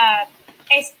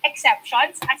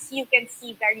exceptions, as you can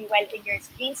see very well in your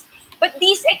screens. But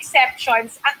these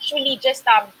exceptions actually just,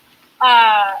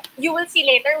 you will see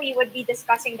later, we would be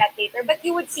discussing that later, but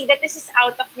you would see that this is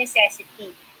out of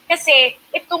necessity. Kasi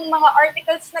itong mga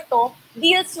articles na to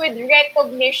deals with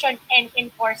recognition and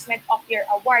enforcement of your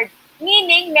award.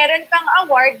 Meaning, meron kang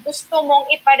award, gusto mong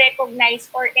ipa-recognize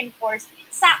or enforce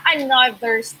sa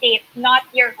another state, not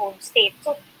your home state.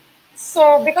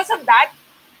 So because of that,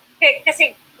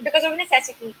 kasi because of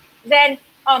necessity, then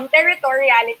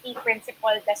territoriality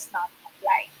principle does not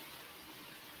apply.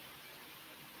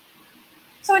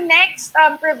 So next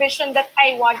provision that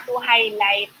I want to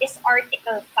highlight is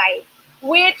Article 5,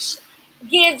 which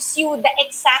gives you the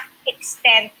exact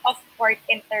extent of court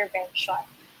intervention.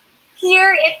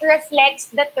 Here, it reflects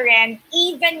the trend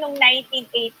even noong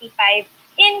 1985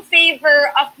 in favor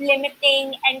of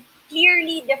limiting and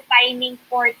clearly defining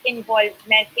court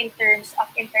involvement in terms of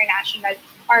international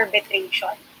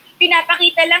arbitration.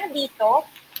 Pinapakita lang dito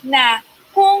na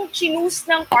kung choose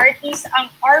ng parties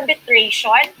ang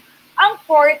arbitration, ang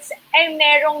courts ay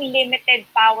merong limited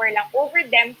power lang over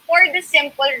them for the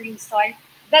simple reason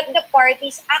that the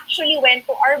parties actually went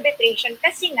to arbitration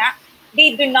kasi nga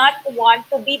they do not want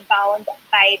to be bound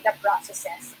by the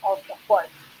processes of the court.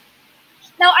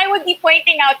 Now, I would be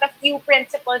pointing out a few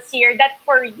principles here that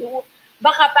for you,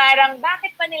 baka parang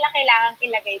bakit pa nila kailangang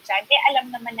ilagay dyan? Eh, alam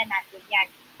naman na natin yan.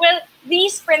 Well,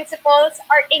 these principles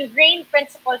are ingrained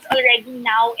principles already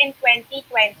now in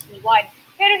 2021.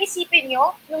 Pero isipin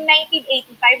nyo, noong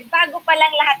 1985, bago pa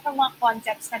lang lahat ng mga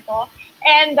concepts na to,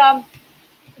 and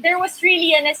there was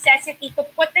really a necessity to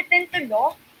put it into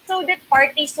law so that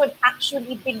parties would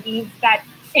actually believe that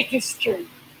it is true.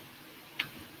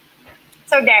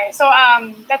 So there. So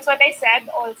that's what I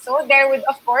said also. There would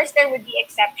be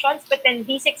exceptions, but then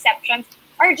these exceptions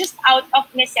are just out of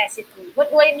necessity.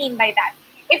 What do I mean by that?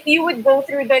 If you would go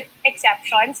through the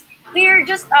exceptions, they're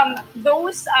just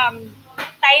those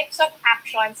types of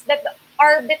actions that the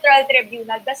arbitral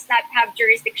tribunal does not have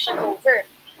jurisdiction over.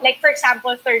 Like, for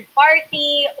example, third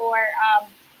party or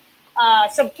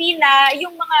subpoena,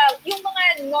 yung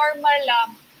mga normal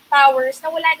powers na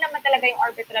wala naman talaga yung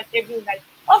arbitral tribunal.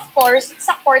 Of course,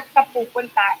 sa court ka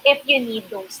pupunta if you need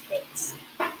those things.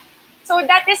 So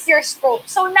that is your scope.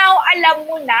 So now, alam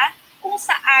mo na kung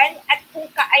saan at kung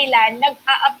kailan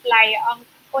nag-a-apply ang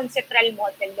uncitral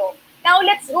model law. Now,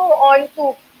 let's go on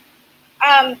to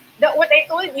what I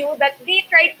told you, that they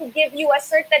tried to give you a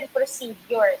certain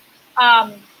procedure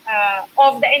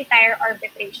of the entire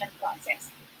arbitration process.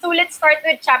 So let's start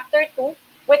with chapter 2,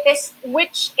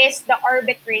 which is the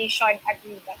arbitration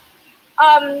agreement.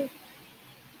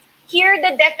 Here,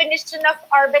 the definition of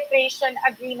arbitration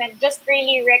agreement just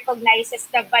really recognizes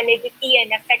the validity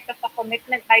and effect of a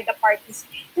commitment by the parties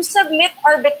to submit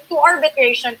to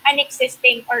arbitration an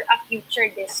existing or a future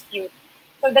dispute.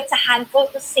 So that's a handful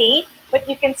to say, but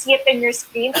you can see it in your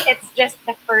screen. It's just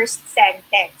the first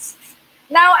sentence.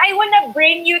 Now, I want to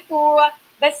bring you to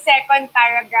the second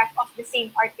paragraph of the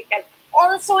same article,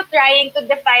 also trying to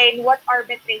define what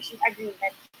arbitration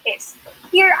agreement is.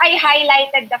 Here, I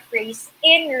highlighted the phrase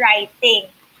in writing.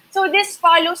 So this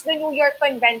follows the New York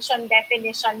Convention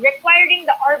definition requiring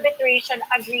the arbitration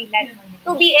agreement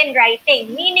to be in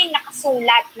writing, meaning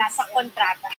nakasulat, nasa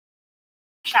kontrata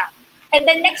siya. And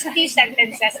the next few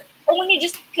sentences only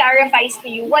just clarifies to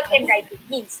you what in writing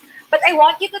means. But I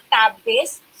want you to tab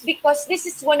this because this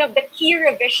is one of the key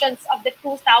revisions of the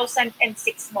 2006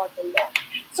 model law.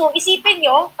 So isipin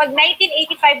nyo, pag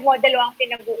 1985 model law ang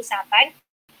pinag-uusapan,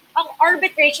 ang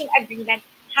arbitration agreement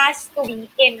has to be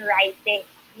in writing.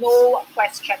 No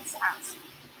questions asked.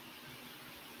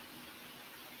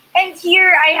 And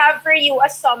here I have for you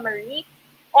a summary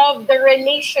of the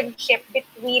relationship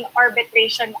between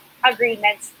arbitration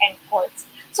agreements and courts.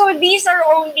 So these are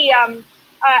only,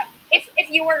 if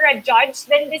you were a judge,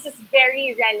 then this is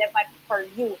very relevant for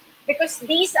you because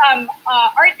these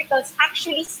articles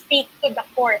actually speak to the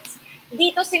courts.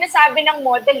 Dito sinasabi ng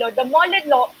model law, the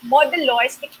model law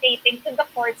is dictating to the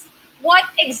courts what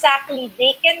exactly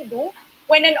they can do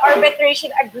when an arbitration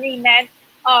agreement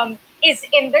is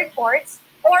in their courts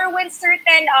or when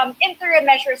certain interim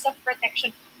measures of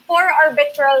protection for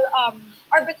arbitral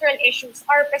issues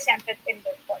are presented in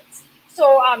their courts.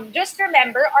 So just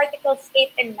remember, Articles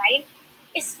 8 and 9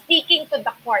 is speaking to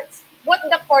the courts. What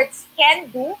the courts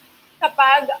can do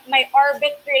kapag may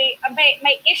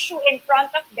issue in front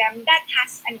of them that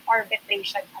has an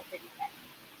arbitration agreement.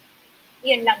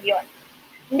 Yun lang yun.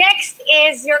 Next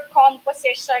is your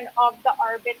composition of the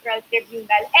arbitral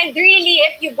tribunal. And really,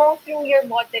 if you go through your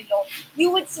model law,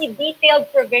 you would see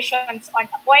detailed provisions on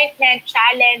appointment,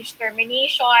 challenge,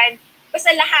 termination,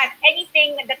 basta lahat,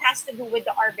 anything that has to do with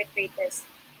the arbitrators.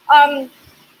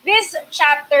 This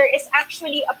chapter is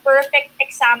actually a perfect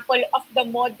example of the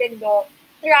model law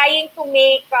trying to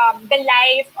make the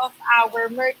life of our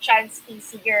merchants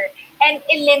easier and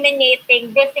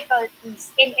eliminating difficulties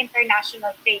in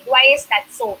international trade. Why is that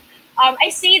so?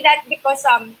 I say that because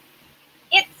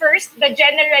at first, the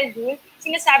general rule,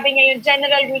 sinasabi niya yung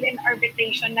general rule in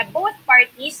arbitration na both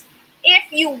parties, if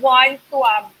you want to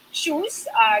choose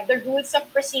the rules of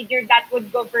procedure that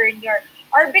would govern your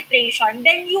arbitration,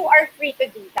 then you are free to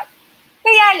do that.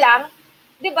 Kaya lang,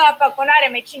 di ba, pag kunwari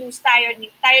may choose tayo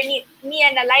ni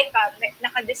and Laika,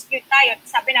 naka-dispute tayo,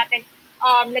 sabi natin,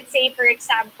 let's say, for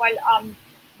example,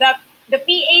 the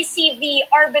PACV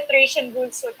arbitration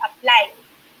rules would apply.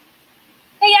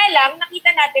 Kaya lang, nakita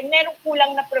natin, merong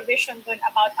kulang na provision dun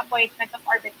about appointment of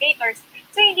arbitrators.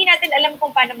 So, hindi natin alam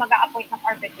kung paano mag-a-appoint ng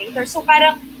arbitrator. So,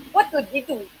 parang, what would we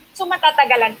do? So,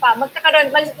 matatagalan pa.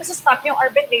 Stop yung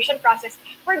arbitration process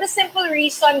for the simple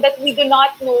reason that we do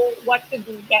not know what to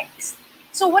do next.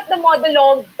 So, what the model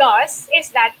law does is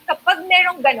that kapag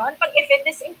merong ganon, pag if it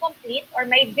is incomplete or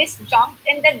may disjunct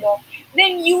in the law,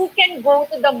 then you can go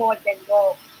to the model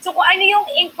law. So, kung ano yung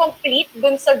incomplete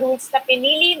dun sa rules na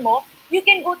pinili mo, you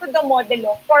can go to the model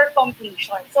law for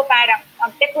completion. So parang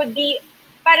it would be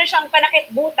para siyang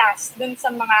panakit butas dun sa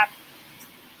mga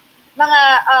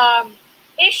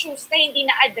issues na hindi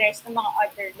na-address ng mga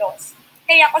other laws.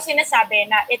 Kaya ako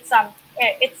sinasabi na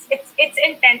its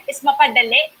intent is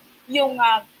mapadali yung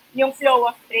flow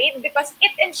of trade because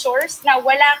it ensures na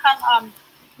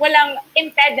walang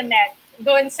impediment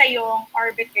doon sa yung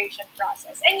arbitration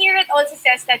process. And here it also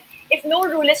says that if no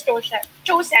rule is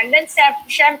chosen, then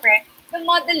syempre, the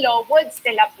model law would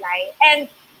still apply. And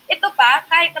ito pa,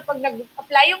 kahit na pag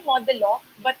nag-apply yung model law,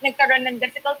 but nagkaroon ng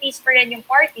difficulties pa rin yung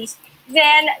parties,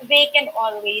 then they can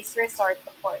always resort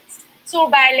to courts.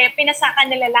 So, bale, pinasakan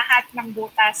nila lahat ng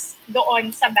butas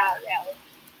doon sa barrel.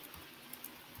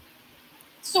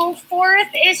 So,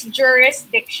 fourth is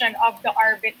jurisdiction of the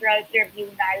arbitral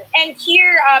tribunal. And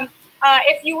here,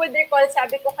 if you would recall,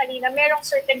 sabi ko kanina, merong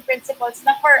certain principles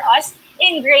na for us,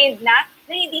 ingrained na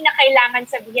hindi na kailangan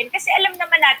sabihin. Kasi alam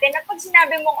naman natin na pag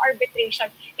sinabi mong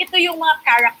arbitration, ito yung mga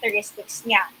characteristics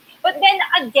niya. But then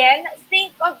again,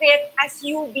 think of it as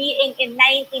you being in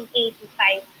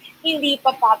 1985. Hindi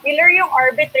pa popular yung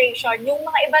arbitration. Yung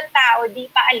mga ibang tao, di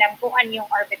pa alam kung ano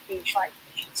yung arbitration.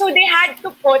 So they had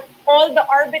to put all the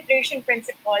arbitration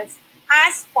principles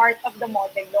as part of the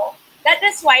model law. That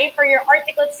is why for your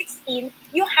Article 16,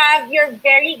 you have your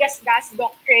very gasgas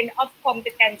doctrine of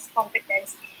competence,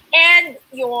 and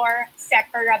your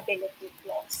separability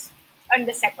clause on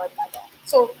the second level.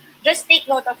 So just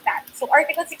take note of that. So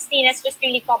Article 16 is just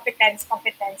really competence,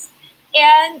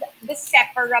 and the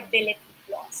separability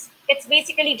clause. It's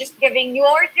basically just giving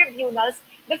your tribunals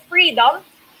the freedom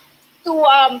to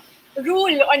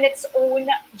rule on its own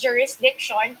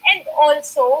jurisdiction and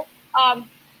also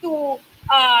to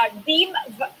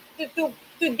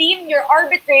deem your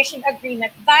arbitration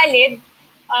agreement valid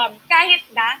kahit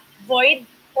na void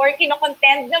or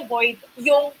kino-contend na void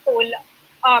yung whole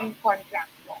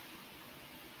contract mo.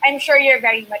 I'm sure you're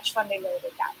very much familiar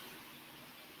with that.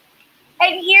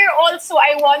 And here also,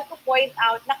 I want to point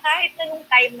out na kahit na nung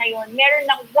time na yon,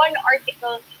 meron ng one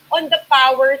article on the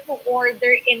power to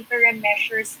order interim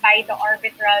measures by the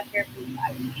arbitral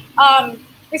tribunal.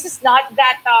 This is not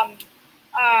that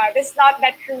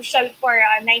crucial for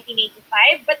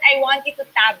 1985, but I want you to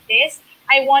tab this.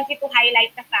 I want you to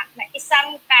highlight the fact na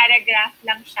isang paragraph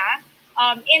lang siya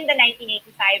in the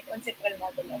 1985 UNCITRAL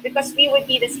model law because we would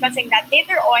be discussing that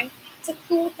later on sa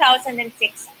 2006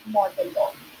 model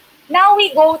law. Now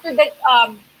we go to the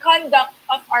conduct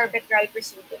of arbitral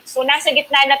proceedings. So nasa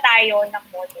gitna na tayo ng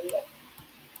model law.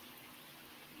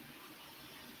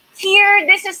 Here,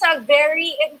 this is a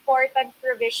very important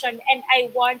provision and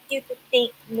I want you to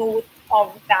take note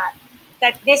of that.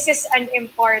 That this is an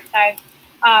important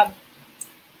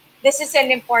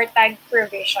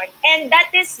provision. And that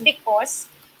is because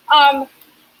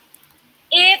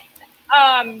it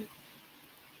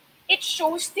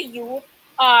shows to you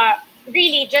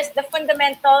really just the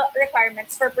fundamental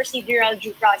requirements for procedural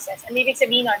due process. And ibig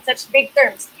sabihin nun, such big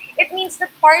terms. It means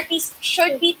that parties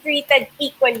should be treated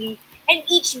equally and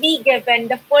each be given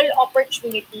the full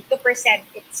opportunity to present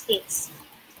its case.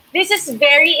 This is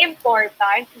very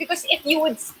important because if you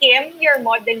would skim your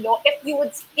model law, if you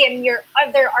would skim your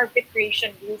other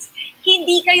arbitration rules,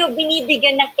 hindi kayo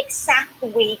binibigyan ng exact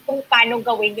way kung paano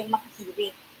gawin yung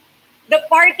makahiring. The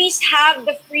parties have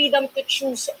the freedom to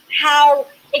choose how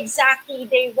exactly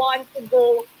they want to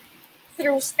go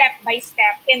through step by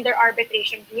step in their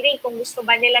arbitration hearing. Kung gusto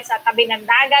ba nila sa tabi ng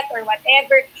dagat or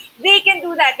whatever, they can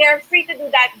do that. They're free to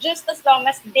do that just as long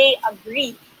as they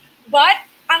agree. But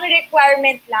ang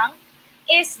requirement lang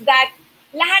is that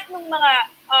lahat ng mga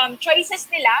choices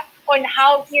nila on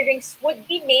how hearings would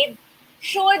be made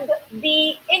should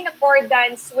be in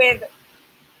accordance with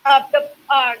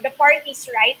the party's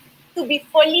right to be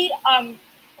fully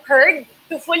heard,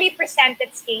 to fully present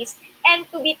its case, and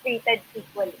to be treated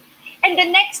equally. And the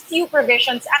next few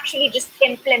provisions actually just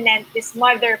implement this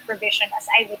mother provision, as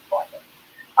I would call it.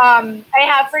 I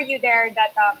have for you there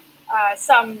that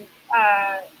some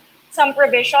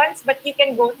provisions, but you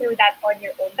can go through that on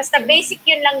your own. Basta basic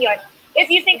yun lang yun.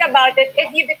 If you think about it,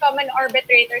 if you become an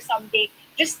arbitrator someday,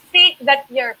 just think that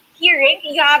your hearing,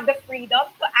 you have the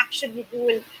freedom to actually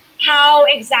rule how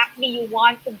exactly you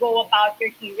want to go about your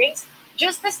hearings,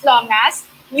 just as long as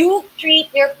you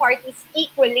treat your parties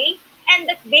equally and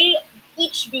that they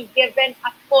each be given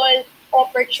a full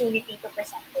opportunity to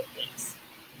present their case.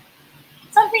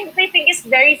 Something that I think is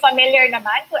very familiar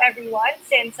naman to everyone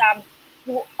since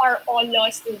you are all law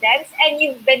students and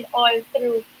you've been all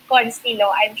through Consti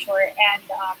law, I'm sure, and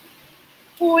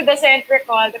who doesn't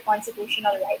recall the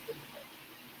constitutional right to vote?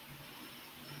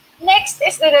 Next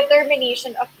is the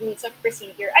determination of rules of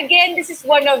procedure. Again, this is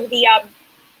one of the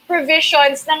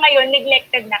provisions na ngayon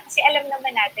neglected na kasi alam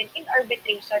naman natin in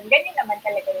arbitration, ganyan naman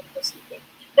talaga yung procedure.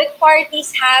 That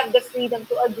parties have the freedom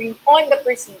to agree on the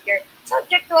procedure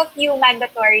subject to a few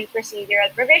mandatory procedural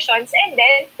provisions and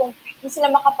then kung hindi sila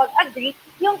makapag-agree,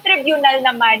 yung tribunal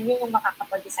naman yung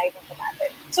makakapag-decide on the matter.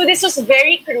 So this was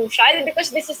very crucial because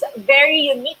this is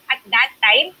very unique at that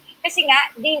time kasi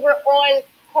nga they were all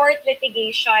court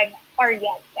litigation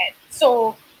oriented.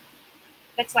 So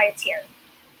that's why it's here.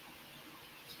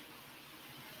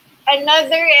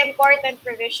 Another important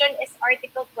provision is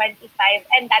Article 25,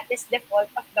 and that is default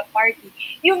of the party.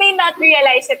 You may not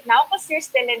realize it now because you're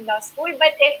still in law school,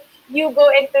 but if you go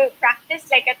into practice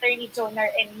like Attorney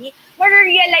Jonar and me,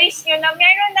 ma-realize nyo na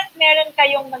meron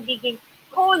kayong magiging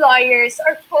co-lawyers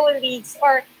or colleagues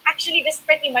or actually just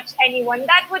pretty much anyone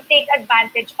that would take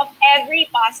advantage of every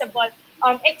possible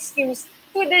excuse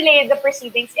to delay the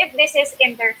proceedings if this is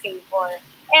in their favor.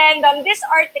 And this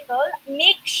article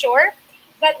makes sure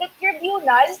that the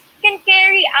tribunal can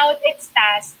carry out its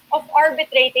task of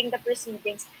arbitrating the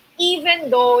proceedings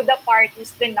even though the parties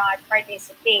do not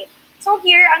participate. So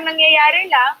here, ang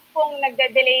nangyayari lang, kung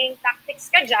nagde-delaying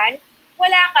tactics ka dyan,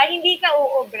 hindi ka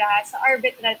uobra sa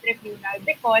arbitral tribunal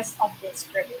because of this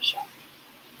provision.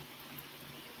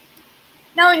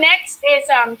 Now, next is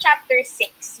Chapter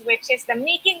 6, which is the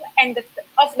making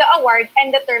of the award and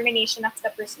determination of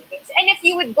the proceedings. And if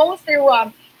you would go through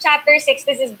Chapter 6,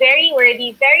 this is very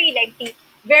wordy, very lengthy,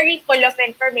 very full of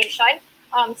information,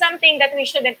 something that we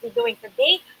shouldn't be doing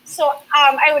today. So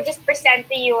I would just present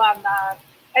to you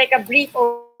like a brief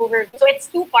overview. So it's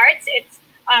two parts. It's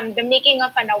the making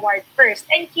of an award first.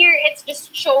 And here it's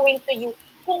just showing to you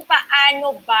kung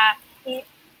paano ba,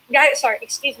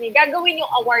 gagawin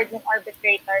yung award ng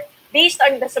arbitrator based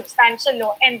on the substantial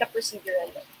law and the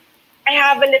procedural law. I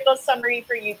have a little summary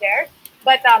for you there,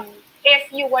 but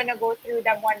if you want to go through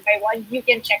them one by one, you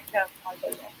can check the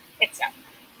model itself.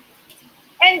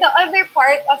 And the other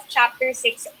part of Chapter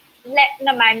 6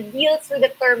 naman deals with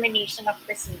the termination of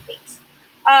proceedings.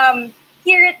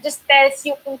 Here it just tells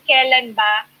you kung kailan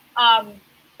ba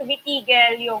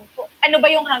tumitigil yung, ano ba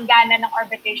yung hangganan ng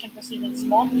arbitration proceedings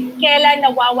mo, kailan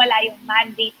nawawala yung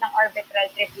mandate ng arbitral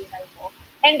tribunal mo.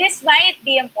 And this might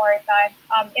be important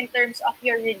in terms of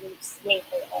your release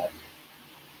later on.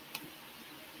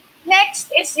 Next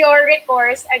is your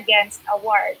recourse against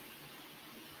award.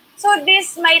 So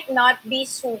this might not be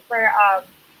super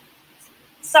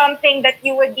something that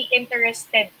you would be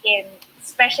interested in,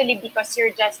 especially because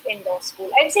you're just in law school.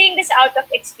 I'm saying this out of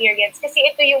experience kasi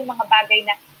ito yung mga bagay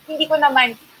na hindi ko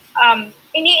naman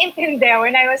iniintindi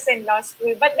when I was in law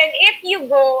school. But then if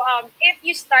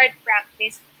you start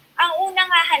practice, ang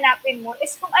unang hahanapin mo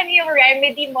is kung ano yung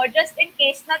remedy mo just in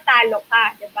case natalo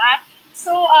ka, di ba?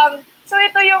 So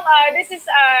ito yung, this is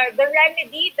the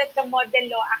remedy that the model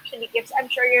law actually gives. I'm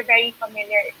sure you're very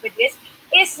familiar with this.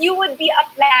 Is you would be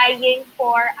applying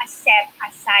for a set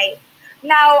aside.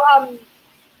 Now,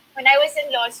 when I was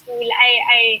in law school,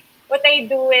 what I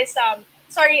do is, do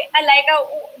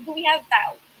we have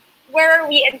that? Where are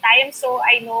we in time? So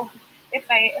I know if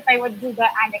I would do the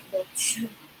anecdotes.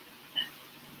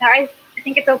 I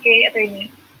think it's okay,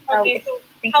 Attorney. Okay, so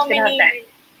how many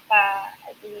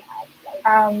do we have?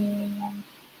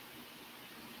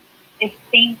 I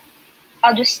think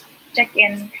I'll just check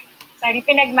in. Sorry,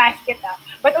 pinag-mask kita.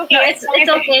 But okay, no, it's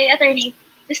okay, Attorney.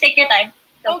 Just take your time.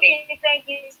 It's okay. Thank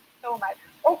you so much.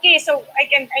 Okay, so I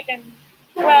can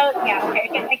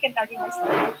tell you my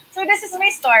story. So this is my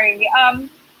story.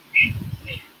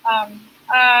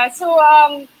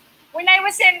 When I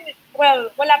was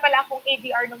wala pala akong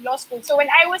ADR nung law school. So when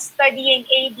I was studying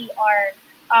ADR,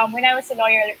 when I was a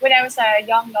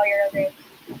young lawyer already,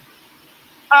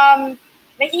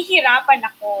 nahihirapan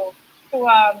ako to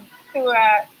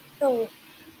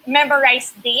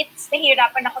memorize dates.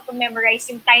 Nahihirapan ako to memorize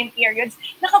yung time periods.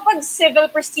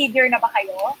 Nakapag-civil procedure na ba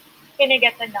kayo? Can I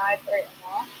get a nod or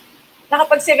ano?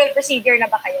 Nakapag-civil procedure na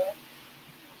ba kayo?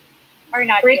 Or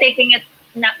not? We're taking it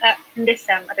in this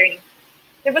attorney.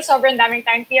 Diba sobrang daming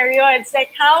time periods?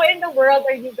 Like, how in the world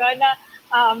are you gonna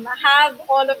have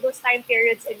all of those time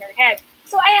periods in your head?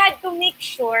 So I had to make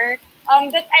sure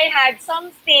that I had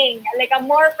something, like a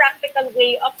more practical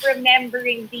way of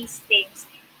remembering these things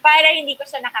para hindi ko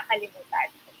siya nakakalimutan.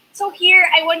 So here,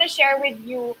 I want to share with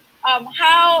you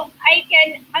how I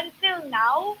can, until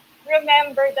now,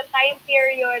 remember the time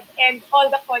period and all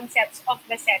the concepts of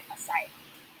the set aside.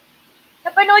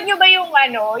 Napanood nyo ba yung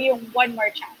One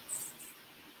More Chance?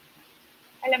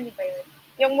 Alam niyo ba yun?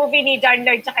 Yung movie ni John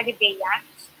Lloyd tsaka ni Bea?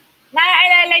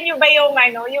 Naaalala niyo ba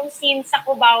yung scene sa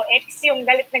Cubao X, yung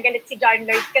galit na galit si John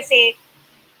Lloyd kasi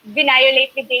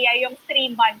violate ni Bea yung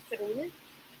 3-month rule?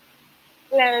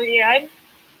 Well, yan.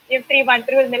 Yung 3-month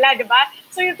rule nila, di ba?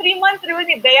 So yung 3-month rule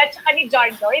ni Bea tsaka ni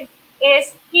John Lloyd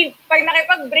is, pag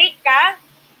nakipag-break ka,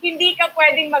 hindi ka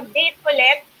pwedeng mag-date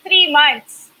ulit 3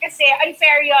 months. Kasi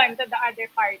unfair yon to the other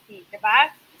party, di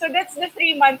ba? So that's the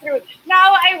 3-month rule.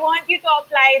 Now, I want you to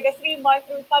apply the 3-month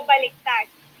rule pabaliktad.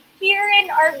 Here in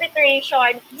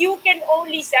arbitration, you can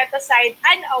only set aside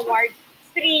an award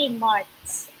 3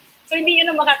 months. So hindi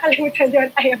nyo na makakalimutan yun,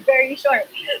 I am very sure.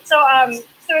 So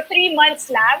 3 months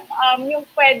lang, yung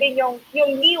pwede yung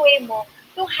leeway mo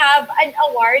to have an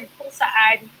award kung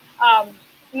saan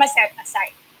ma-set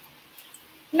aside.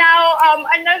 Now,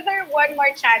 another One More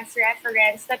Chance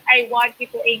reference that I want you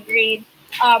to ingrain.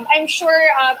 I'm sure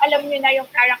alam niyo na yung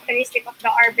characteristic of the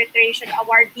arbitration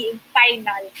award being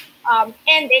final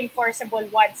and enforceable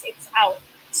once it's out.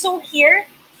 So here,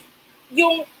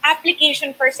 yung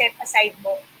application for set aside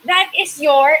mo, that is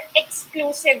your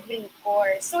exclusive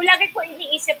recourse. So lagi ko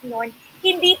iniisip nun,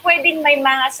 hindi pwedeng may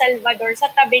mga Salvador sa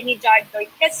tabi ni John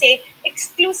Lloyd kasi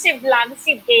exclusive lang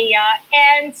si Bea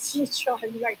and si John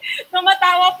Lloyd.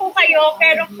 Tumatawa po kayo,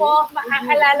 pero po,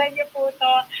 maaalala niyo po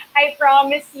to. I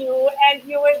promise you, and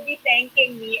you will be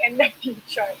thanking me in the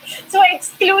future. So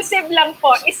exclusive lang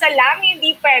po. Isa lang,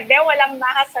 hindi pwede. Walang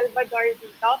mga Salvador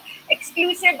dito.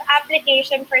 Exclusive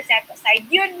application for set aside.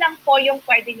 Yun lang po yung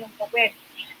pwede niyong gawin.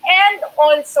 And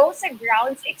also sa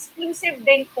grounds, exclusive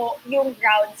din po yung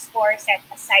grounds for set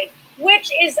aside, which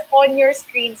is on your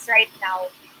screens right now.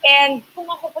 And kung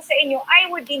ako po sa inyo, I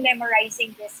would be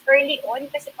memorizing this early on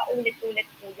kasi paulit-ulit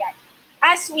po yan.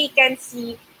 As we can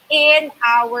see in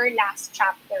our last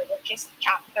chapter, which is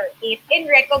chapter 8, in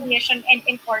recognition and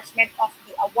enforcement of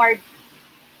the award.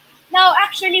 Now,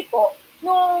 actually po,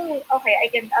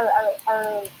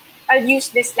 I'll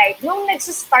use this slide. Nung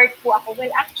nagsa-start po ako,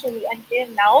 well, actually, until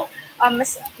now,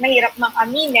 mas mahirap mang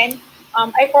aminin,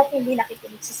 I hope hindi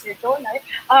nakikinig si Sir Donald,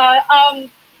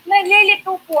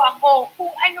 nalilito po ako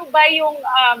kung ano ba yung,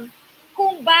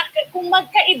 kung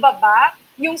magkaiba ba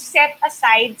yung set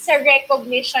aside sa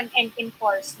recognition and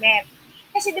enforcement.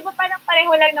 Kasi di ba parang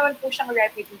pareho lang naman po siyang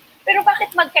revenue. Pero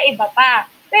bakit magkaiba pa?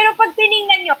 Pero pag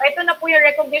tinignan nyo, ito na po yung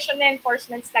recognition and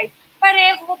enforcement slide,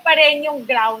 pareho pa rin yung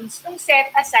grounds ng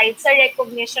set aside sa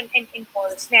recognition and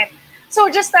enforcement. So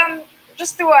just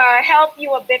to help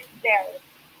you a bit there,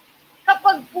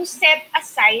 kapag po set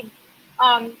aside,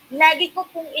 lagi ko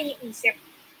pong iniisip,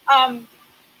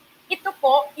 ito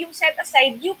po, yung set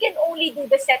aside, you can only do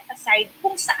the set aside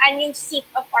kung saan yung seat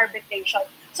of arbitration.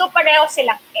 So pareho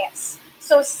silang S.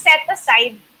 So set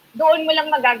aside, doon mo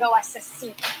lang magagawa sa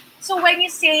seat. So when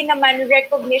you say naman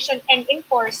recognition and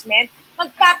enforcement,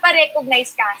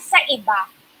 magpapa-recognize ka sa iba,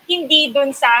 hindi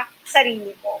dun sa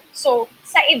sarili mo. So,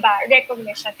 sa iba,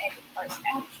 recognition and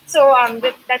enforcement. So,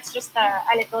 that's just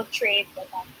a little trade.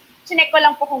 Chinek ko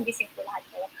lang po kung gising ko lahat.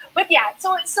 But yeah,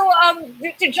 so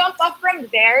to jump up from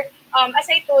there, as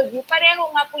I told you, pareho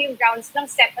nga po yung grounds ng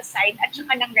set aside at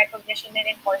saka ng recognition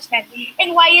and enforcement.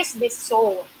 And why is this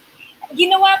so?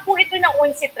 Ginawa po ito ng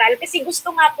UNCITRAL kasi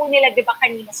gusto nga po nila, di ba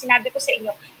kanina, sinabi ko sa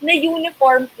inyo, na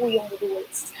uniform po yung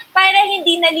rules para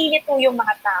hindi nalilito yung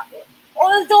mga tao.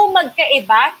 Although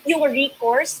magkaiba yung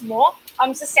recourse mo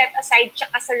sa set aside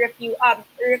tsaka sa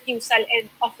refusal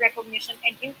of recognition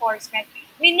and enforcement,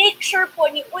 we make sure po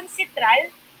ni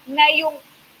UNCITRAL na yung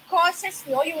causes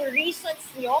nyo, yung reasons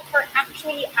nyo for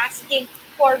actually asking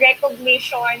for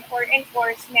recognition or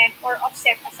enforcement or of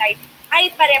set aside ay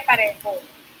pare-pareho.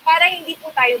 Para hindi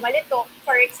po tayo malito.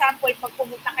 For example, pag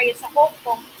pumunta kayo sa Hong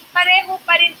Kong, pareho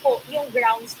pa rin po yung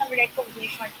grounds ng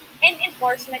recognition and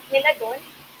enforcement nila doon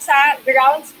sa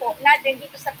grounds po natin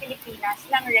dito sa Pilipinas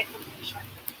ng recognition.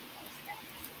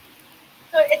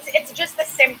 So it's just as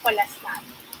simple as that.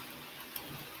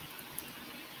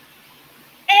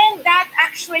 And that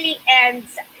actually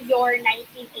ends your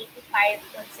 1985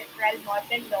 UNCITRAL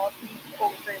Model Law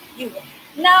overview.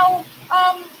 Now,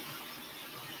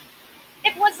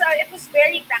 it was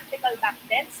very practical back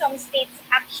then. Some states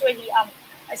actually,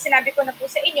 sinabi ko na po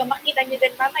sa inyo, makita nyo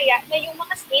din mamaya na yung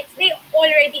mga states, they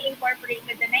already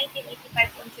incorporated the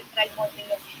 1985 UNCITRAL Model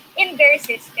Law in their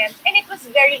systems, and it was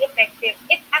very effective.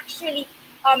 It actually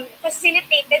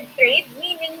facilitated trade,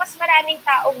 meaning mas maraming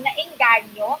taong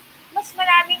naengganyo, mas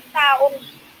maraming taong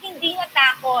hindi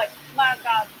natakot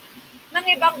ng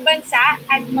ibang bansa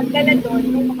at magdala doon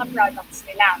ng mga products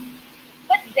nila.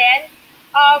 But then,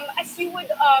 as you would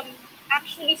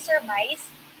actually surmise,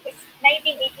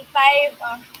 1985,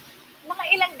 mga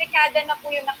ilang dekada na po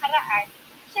yung nakaraan,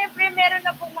 syempre meron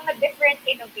na pong mga different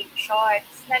innovations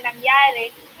na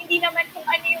nangyari. Hindi naman kung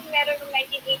ano yung meron ng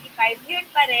 1985, yun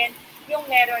pa rin yung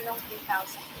meron ng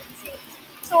 2006.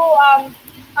 So,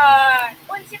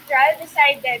 UNCITRAL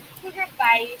decided to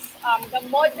revise the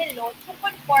model law to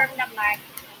conform naman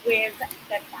with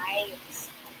the times.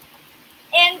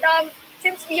 And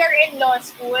since we are in law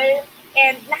school,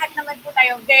 and lahat naman po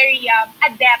tayo very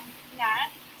adept na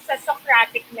sa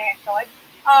Socratic method,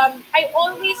 I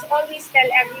always tell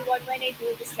everyone when I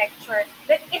do this lecture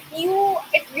that if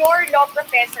your law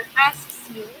professor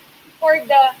asks you for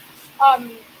the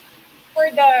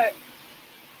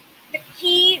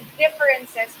key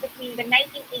differences between the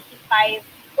 1985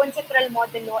 UNCITRAL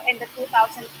model law and the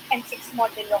 2006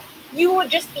 model law, you would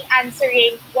just be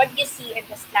answering what you see in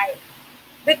the slide.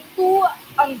 The two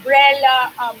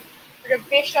umbrella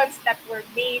revisions that were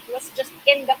made was just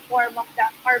in the form of the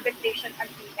arbitration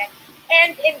agreement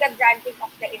and in the granting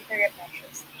of the interim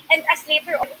measures. And as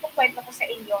later on, kukwento ko sa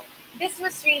inyo, this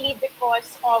was really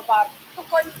because of to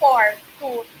conform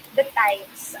to the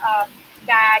times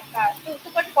to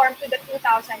conform to the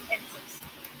 2006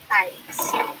 times.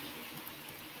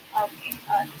 Okay,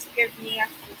 just give me a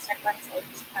few seconds. I'll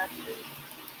just have to.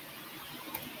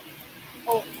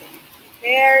 Okay,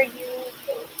 there you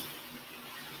go.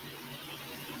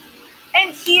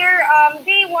 And here,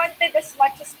 they wanted as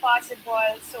much as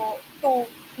possible to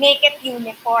make it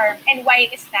uniform. And why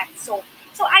is that so?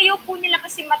 So ayaw po nila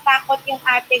kasi matakot yung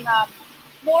ating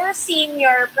more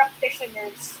senior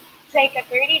practitioners like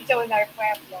Atty. Jonar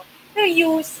Pueblo to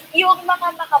use yung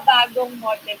mga makabagong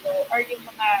modelo or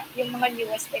yung mga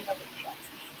newest innovations.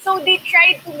 So they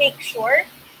tried to make sure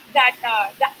that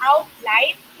the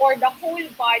outline or the whole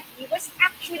body was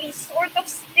actually sort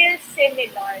of still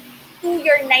similar to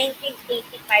your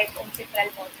 1985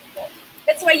 UNCITRAL model.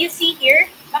 That's why you see here,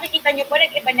 makikita nyo po,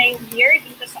 nag-iba na yung year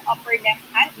dito sa upper left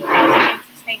hand,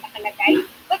 2006 na yung nakalagay.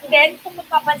 But then, kung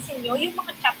mapapansin nyo, yung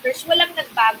mga chapters, walang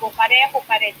nagbago, pareho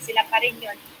pa rin, sila pa rin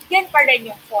yun. Yan pa rin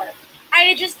yung form.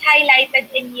 I just highlighted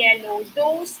in yellow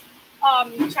those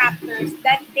chapters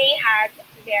that they had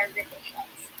their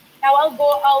revisions. Now, I'll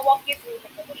walk you through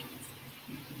the revisions.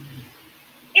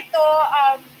 Ito,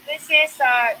 this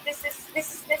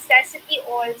is necessity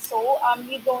also.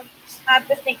 You don't have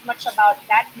to think much about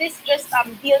that. This just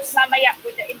deals mamaya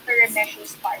with the interim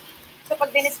measures part. So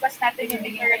pag diniscuss natin yung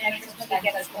interim measures,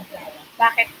 magigets mo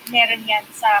bakit meron yan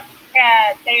sa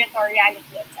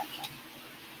territoriality, etc.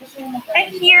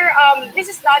 And here, this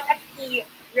is not a key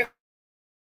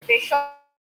revision.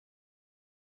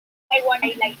 I want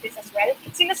to highlight this as well.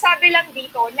 Sinasabi lang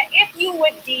dito na if you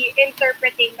would be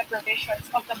interpreting the provisions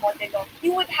of the model law,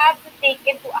 you would have to take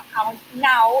into account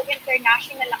now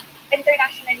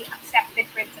internationally accepted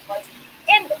principles,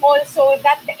 and also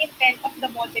that the intent of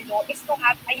the model law is to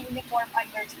have a uniform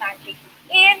understanding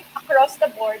across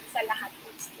the board sa lahat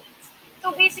ng states.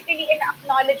 So basically,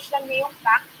 ina-acknowledge lang niya yung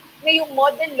fact na yung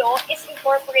model law is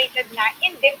incorporated na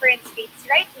in different states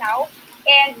right now.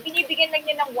 And binibigyan lang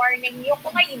niya ng warning yung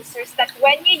mga users that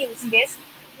when you use this,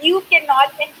 you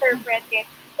cannot interpret it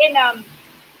in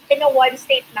a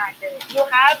one-state manner. You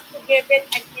have to give it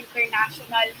an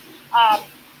international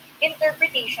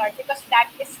interpretation because that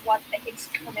is what the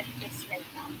instrument is right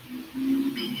now.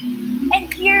 And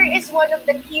here is one of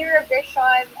the key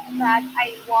revisions that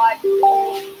I want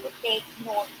to take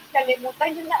note.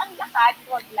 Kalimutan nyo na ang lahat,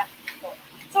 wag lang ito.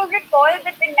 So recall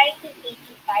that in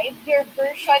 1985, your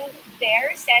version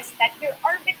there says that your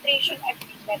arbitration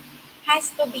agreement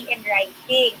has to be in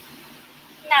writing.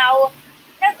 Now,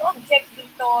 nag-object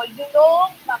dito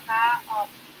yung mga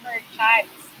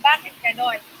merchants. Bakit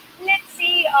ganon? Let's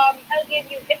see, I'll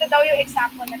give you, ito daw yung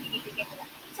example na binibigyan nila.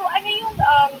 So ano yung,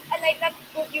 Alika,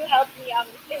 could you help me?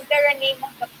 Is there a name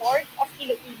of the port of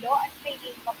Iloilo? At may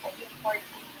name pa po yung port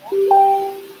dito?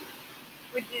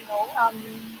 Would you know?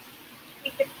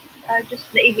 If it's just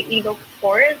the Iloilo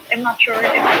port, I'm not sure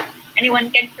if anyone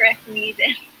can correct me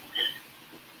then.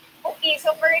 Okay,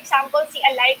 so for example, si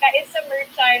Alika is a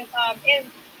merchant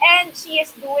and she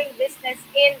is doing business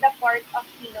in the port of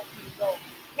Iloilo.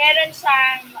 Meron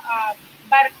siyang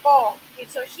barko. Okay,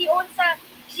 so she owns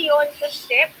a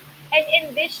ship, and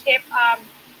in this ship,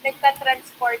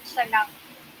 nagta-transport siya ng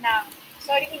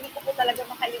Sorry, hindi ko po talaga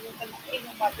makalimutan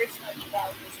yung butterscotch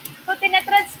brownies. So,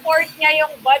 tinatransport niya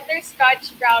yung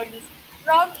butterscotch brownies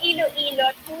from Iloilo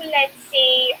to, let's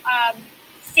say,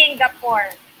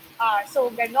 Singapore. So,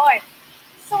 ganon.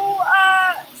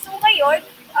 So ngayon,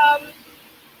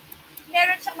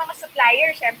 meron siyang mga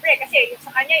supplier, syempre, kasi yung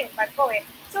sa kanya yung barko eh.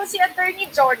 So, si Attorney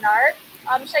Jonar,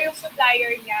 siya yung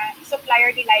supplier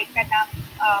ni Laika ng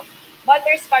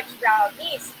butterscotch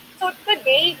brownies. So,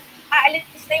 today, aalis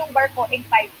na yung barko in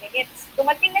 5 minutes.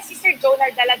 Dumating na si Sir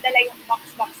Jonar, dala-dala yung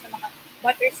box ng mga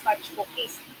butterscotch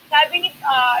cookies. Sabi ni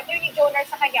Attorney Jonar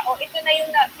sa kanya, ito na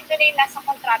yung nasa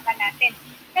kontrata natin.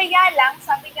 Kaya lang,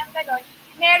 sabi niya gano'n,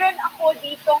 meron ako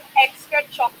ditong extra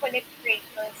chocolate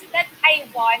crackers that I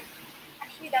want.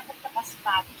 Actually, dapat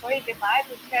kapaspachoy, di ba?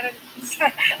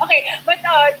 Okay, but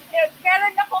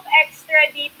meron akong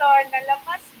extra dito na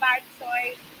lamas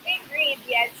batchoy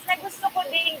ingredients na gusto ko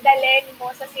ding dalhin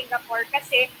mo sa Singapore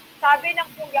kasi sabi ng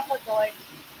kuya ko doon,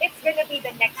 it's gonna be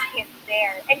the next hit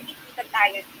there and ikita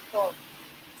tayo dito.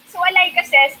 So Alaika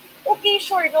says, okay,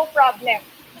 sure, no problem.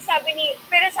 Sabi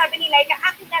ni Laika,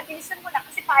 akin na, bilisan mo na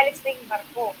kasi paalis na yung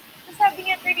barko. So sabi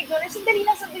niya, Attorney Jonar, sandali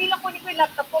lang kunin ko yung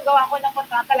laptop ko, gawa ko ng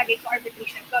kontrata, lagay ko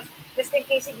arbitration clause, just in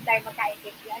case hindi tayo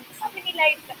magkaintindihan. So sabi ni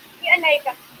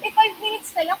Alaika, 5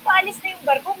 minutes na lang, paalis na yung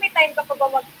barko, may time ka pa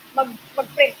ba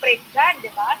mag-print dyan, di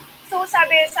ba? So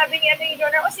sabi ni Attorney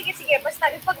Jonar, sige,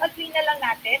 basta ipag-agree na lang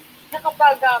natin na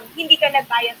kapag hindi ka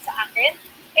nagbayad sa akin,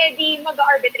 di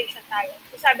mag-arbitration tayo.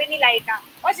 So sabi ni Laika,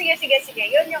 sige,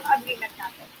 yun yung agreement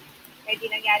natin. Di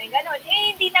nangyari ganon.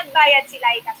 Hindi nagbayad si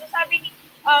Laika. So sabi ni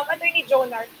Attorney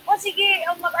Jonar, sige,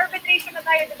 mag-arbitration na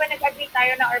tayo, di ba nag-agree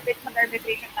tayo na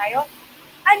mag-arbitration tayo?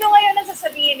 Ano ngayon ang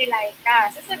sasabihin ni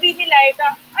Laika? Sasabihin ni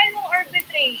Laika, anong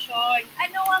arbitration?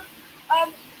 Ano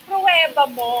ang pruweba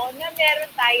mo na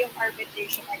meron tayong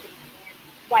arbitration agreement?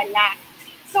 Wala.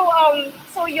 So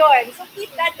yun. So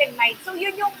keep that in mind. So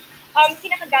yun yung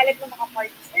kinakagalit ng mga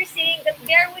parties. They're saying that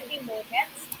there would be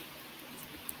moments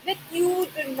that you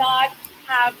do not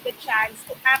have the chance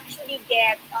to actually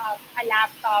get a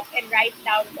laptop and write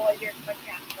down all your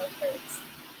contractual terms.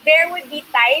 There would be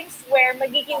times where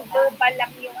magiging verbal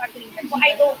lang yung agreement. So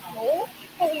I don't know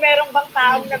kung meron bang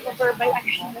taong nag-verbal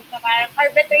agreement na parang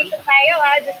arbitration tayo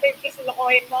just in case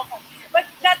lukohin mo ako. But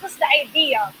that was the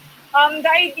idea.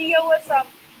 The idea was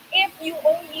if you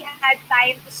only had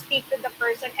time to speak to the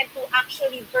person and to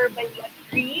actually verbally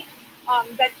agree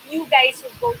that you guys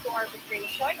would go to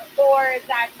arbitration or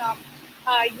that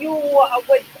you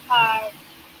would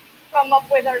come up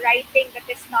with a writing that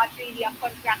is not really a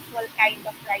contractual kind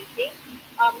of writing,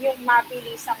 yung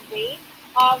mabilisang way,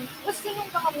 gusto ng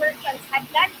mga merchants at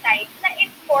that time na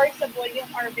enforceable yung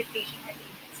arbitration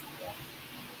agreements.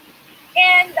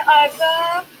 And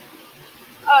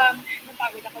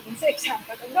napagod ako dun sa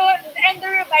example. And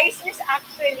the revisers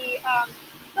actually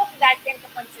took that into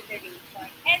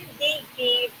consideration and they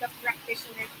gave the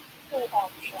practitioners 2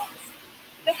 options.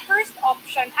 The first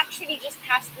option actually just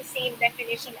has the same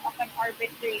definition of an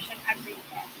arbitration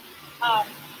agreement.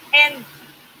 And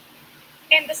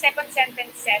the second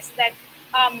sentence says that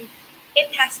it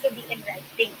has to be in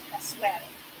writing as well.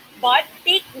 But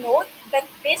take note that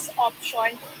this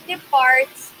option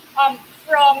departs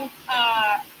from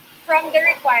the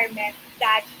requirement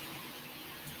that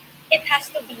it has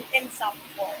to be in some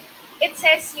form. It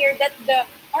says here that the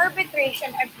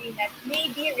arbitration agreement may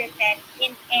be recorded,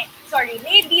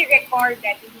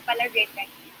 hindi pala written,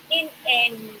 in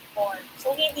any form.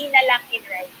 So, hindi na lang in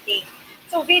writing.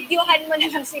 So, videohan mo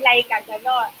na lang si Laika,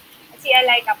 gano'n. Si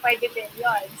Laika, pwede din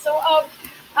yun. So,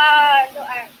 that's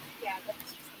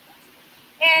just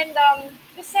and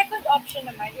the second option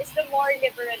naman is the more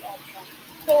liberal option.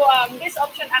 So, this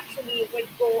option actually would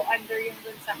go under yung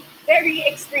dun sa very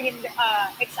extreme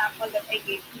example that I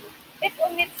gave you. It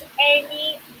omits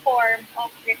any form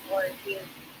of recording.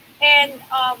 And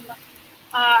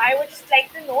I would just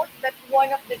like to note that one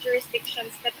of the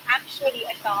jurisdictions that actually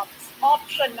adopts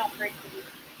option number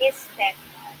 2 is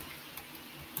Denmark.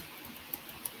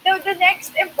 So the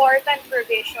next important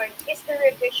provision is the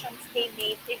revisions they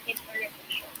made in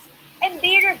interrevisions. And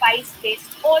they revised this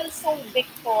also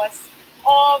because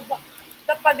of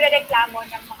the pagrereklamo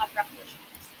ng mga practitioners.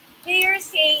 They are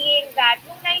saying that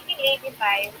noong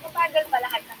 1985, tumagal pa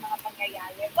lahat ng mga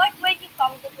pangyayari. But when you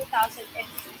come to 2006,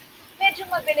 medyo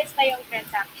mabilis na yung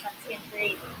transactions in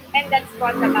trade. And that's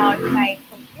brought about by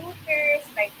computers,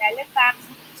 by telefax.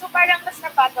 So parang mas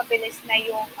napapabilis na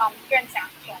yung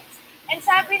transactions. And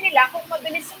sabi nila, kung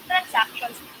mabilis yung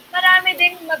transactions, marami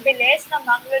din mabilis na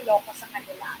mangloloko sa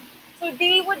kanila. So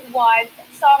they would want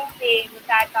something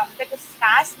that is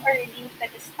fast or relief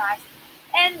that is fast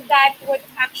and that would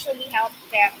actually help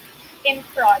them in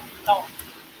pronto.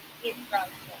 In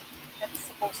pronto. That's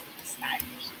supposed to be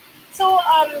Spanish. So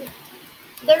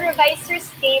the revisers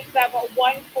state we have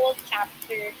one full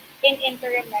chapter in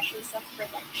interim measures of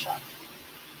protection.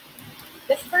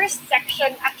 The first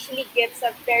section actually gives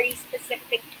a very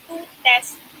specific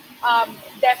two-test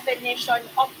definition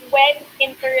of when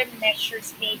interim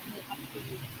measures may be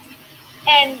approved.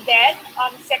 And then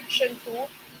section 2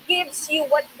 gives you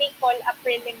what they call a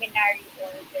preliminary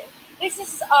order. This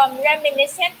is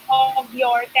reminiscent of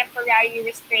your temporary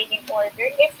restraining order.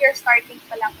 If you're starting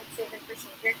pa lang with civil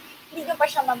procedure, hindi ka pa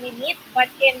siya mamimit, but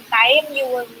in time, you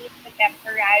will meet the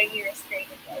temporary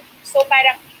restraining order. So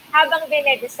parang habang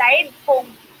dinedecide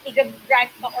kung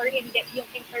i-grant ba or hindi yung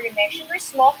interim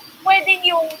measures mo, pwedeng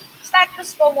yung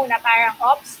status ko muna parang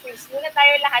ops, freeze muna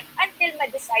tayo lahat until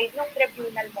ma-decide ng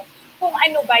tribunal mo kung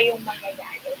ano ba yung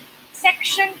mangyayari.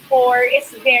 Section 4 is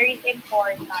very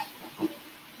important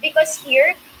because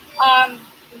here,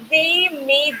 they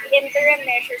made interim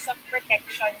measures of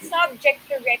protection subject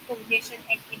to recognition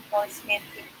and enforcement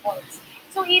in courts.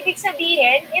 So, ibig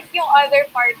sabihin, if yung other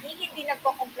party hindi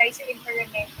nagko-comply sa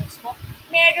interim measures mo,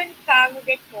 meron kang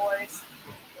recourse.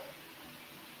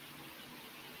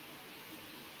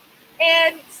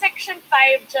 And Section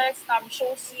 5 just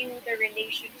shows you the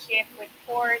relationship with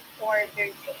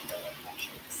court-ordered interim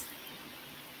measures.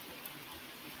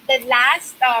 The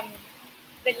last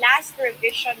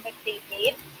revision that they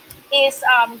made is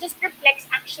just reflects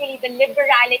actually the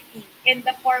liberality in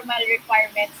the formal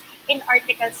requirements in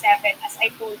Article 7, as I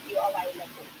told you a while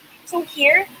ago. So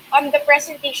here, the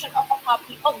presentation of a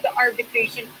copy of the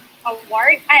arbitration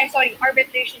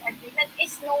arbitration agreement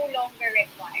is no longer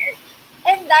required.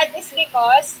 And that is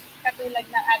because, katulad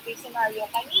ng ating scenario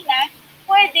kanina,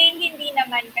 pwedeng hindi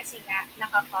naman kasi nga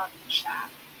nakakopy siya.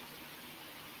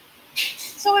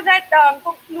 So that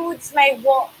concludes my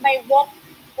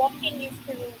walking you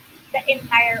through the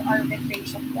entire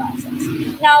arbitration process.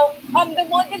 Now, the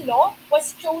model law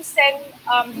was chosen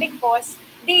because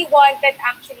they wanted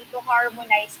actually to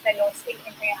harmonize the laws in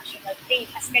international trade,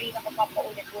 as kanina ko pa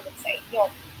paulit-ulit sa inyo.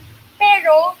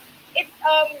 Pero,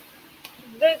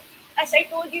 as I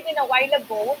told you in a while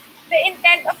ago, the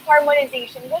intent of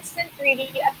harmonization wasn't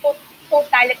really a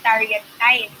totalitarian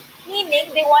kind. Meaning,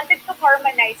 they wanted to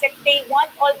harmonize it. They want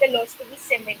all the laws to be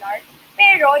similar.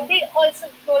 Pero, they also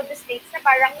told the states na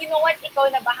parang, you know what, ikaw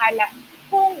na bahala.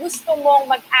 Kung gusto mong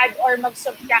mag-add or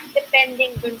mag-subtract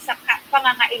depending dun sa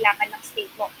pangangailangan ng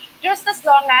state mo. Just as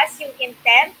long as yung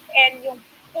intent and yung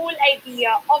whole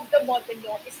idea of the model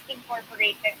law is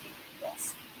incorporated in the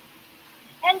laws.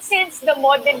 And since the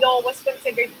model law was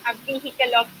considered a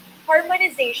vehicle of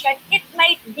harmonization, it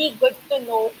might be good to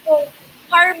know kung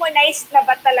harmonized na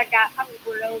ba talaga ang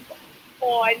world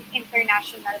on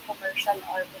international commercial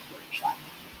arbitration.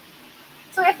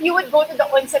 So if you would go to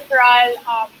the UNCITRAL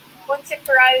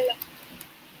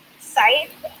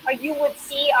site, you would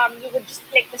see, you would just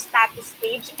click the status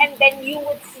page and then you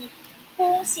would see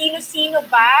kung sino-sino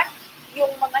ba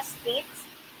yung mga states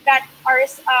that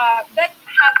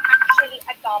have actually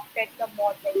adopted the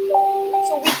model law.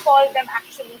 So we call them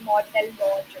actually model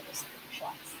law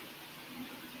jurisdictions.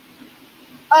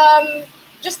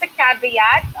 Just a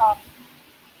caveat,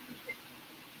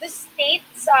 the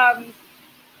states,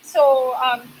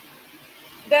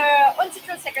 the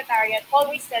UNCITRAL Secretariat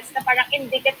always says na parang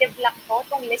indicative lang to,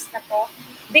 tong list na to,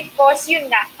 because yun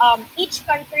nga, each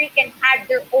country can add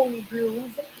their own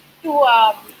groove to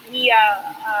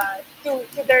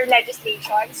their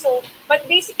legislation. So, but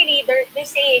basically, they're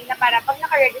saying na para pag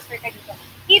naka-register ka dito,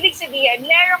 ibig sabihin,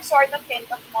 merong sort of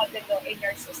hint of model law in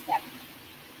your system.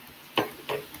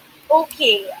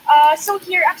 Okay, so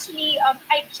here actually,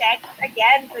 I checked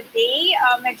again today,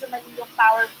 medyo mali yung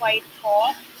PowerPoint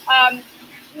ko.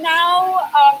 Now,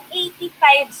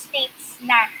 85 states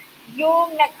na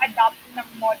yung nag-adopt ng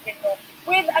model law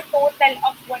with a total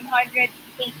of 118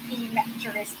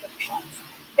 jurisdictions.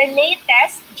 The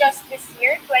latest, just this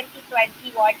year,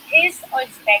 2021, is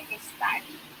Uzbekistan.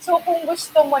 So kung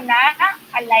gusto mo na,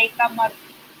 alay ka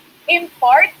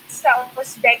mag-import sa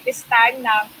Uzbekistan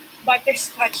ng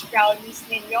butterscotch brownies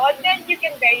ninyo, then you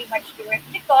can very much do it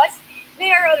because they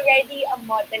are already a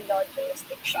model law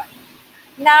jurisdiction.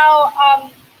 Now,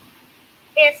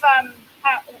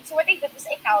 so what I did is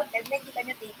I counted, nakita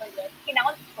nyo table yun,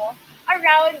 kinount ko,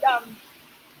 around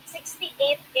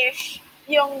 68-ish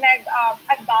yung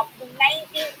nag-adopt ng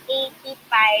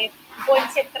 1985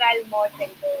 UNCITRAL model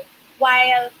law,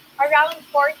 while around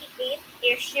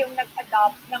 48-ish yung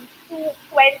nag-adopt ng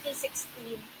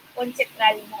 2016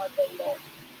 UNCITRAL model law.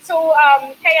 So,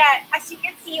 kaya as you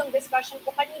can see yung discussion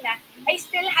ko kanina, I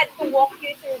still had to walk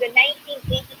you through the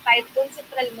 1985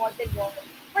 Uncitral Model Law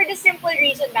for the simple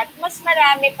reason that mas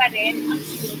marami pa rin ang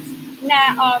states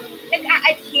na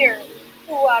nag-a-adhere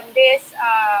to this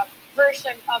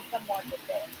version of the model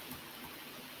law.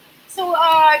 So,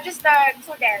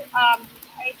 so there.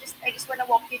 I just want to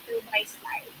walk you through my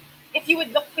slide. If you would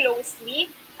look closely,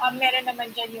 meron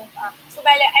naman dyan yung, so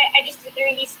I just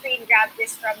literally screen grabbed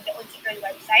this from the Uncitral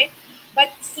website.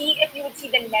 But see, if you would see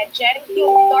the legend,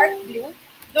 yung dark blue,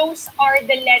 those are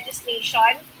the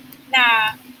legislation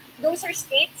na, those are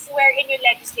states wherein yung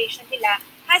legislation nila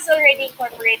has already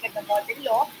incorporated the model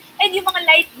law. And yung mga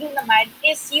light blue naman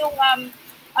is yung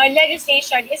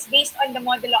legislation is based on the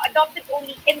model law adopted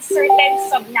only in certain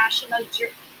subnational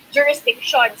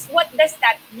jurisdictions. What does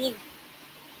that mean?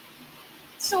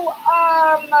 So,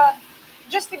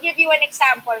 just to give you an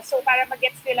example, so para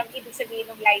mag-gets nyo lang ibig sabihin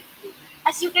ng light blue.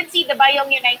 As you can see, the bayong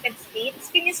United States,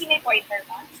 can you see my pointer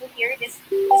ba? So here, this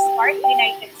part,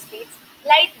 United States,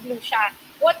 light blue siya.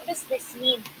 What does this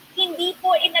mean? Hindi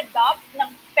po in-adopt ng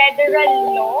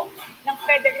federal law, ng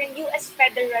US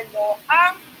federal law,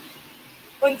 ang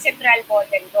Uncitral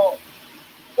Model Law.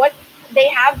 What they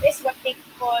have is what they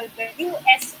call the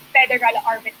US Federal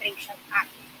Arbitration Act.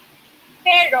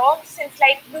 Pero, since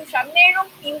light blue siya, merong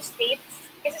few states,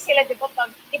 kasi sila di ba pag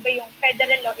iba yung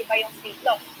federal law, iba yung state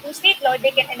law. Yung state law,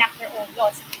 they can enact their own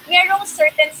laws. Merong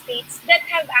certain states that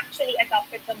have actually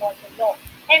adopted the model law.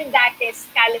 And that is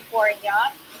California,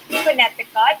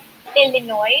 Connecticut,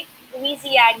 Illinois,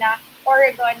 Louisiana,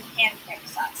 Oregon, and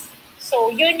Texas. So,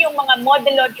 yun yung mga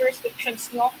model law jurisdictions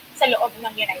nyo sa loob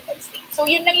ng United States. So,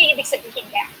 yun lang yung ibig sabihin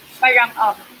niya. Parang,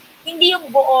 hindi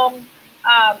yung buong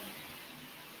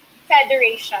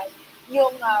federation,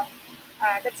 yung,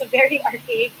 that's a very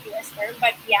archaic US term,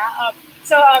 but yeah.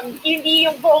 Hindi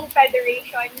yung buong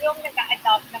federation yung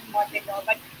nag-adopt ng model law,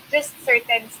 but just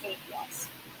certain state laws.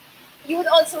 You would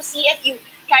also see, if you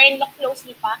try and look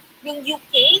closely pa, yung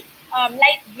UK,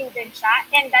 light blue din siya,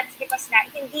 and that's because na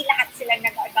hindi lahat sila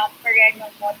nag-adopt pa rin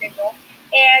ng model law.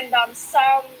 And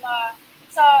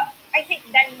so I think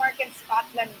Denmark and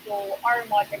Scotland though are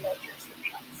model law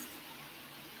jurisdictions.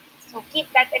 So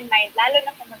keep that in mind, lalo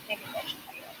na kung mag-negosyo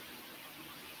kayo.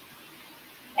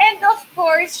 And of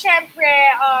course, syempre,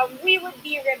 we would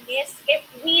be remiss if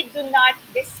we do not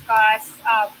discuss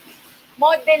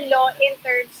model law in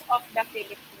terms of the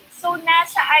Philippines. So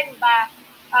nasaan ba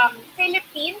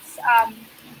Philippines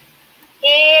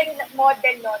in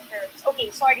model law terms?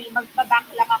 Okay, sorry, magbaback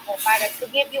lang ako para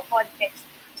to give you context.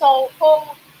 So kung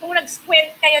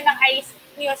nag-squint kayo ng eyes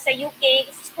niyo sa UK,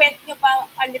 squint nyo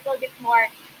pa a little bit more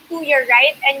to your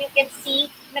right and you can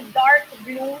see na dark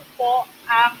blue po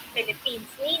ang Philippines.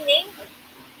 Meaning,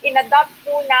 in-adopt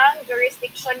po ng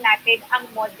jurisdiction natin ang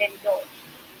model law.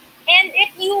 And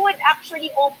if you would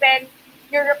actually open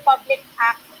your Republic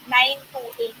Act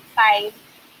 9285,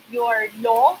 your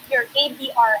law, your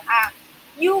ABR Act,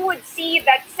 you would see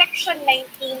that Section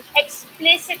 19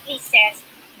 explicitly says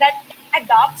that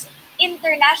adopts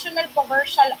international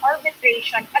commercial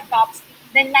arbitration, adopts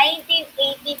the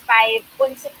 1985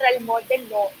 Uncitral Model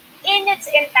Law in its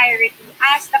entirety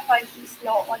as the country's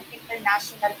law on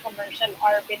international commercial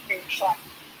arbitration.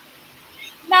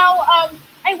 Now,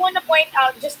 I want to point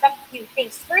out just a few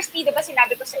things. Firstly, diba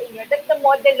sinabi ko sa inyo that the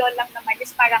model law lang naman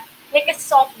is parang like a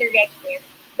soft directive.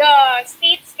 The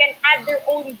states can add their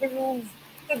own groove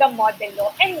to the model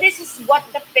law. And this is what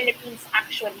the Philippines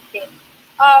actually did.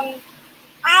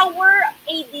 Our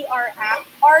ADR Act,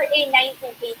 RA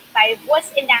 9285, was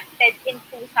enacted in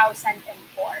 2004.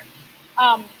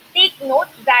 Take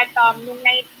note that noong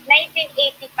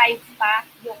 1985 pa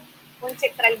yung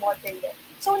Uncitral Model Law.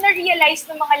 So, na-realize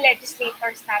ng mga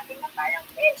legislators natin na parang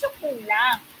medyo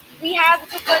kulang. We have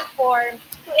to conform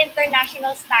to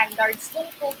international standards noong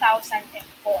 2004.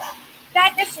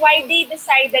 That is why they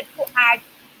decided to add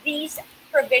these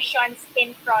provisions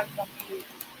in front of you.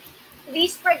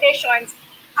 These provisions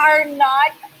are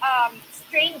not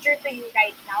stranger to you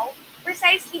right now,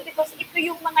 precisely because ito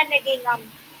yung mga naging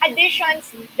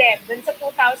additions din dun sa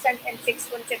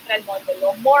 2006 Uncitral Model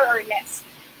Law, more or less.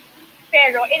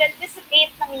 Pero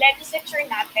in-anticipate ng legislature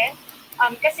natin,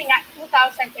 kasi nga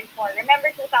 2004,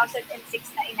 remember 2006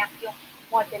 na enact yung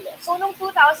model law. So noong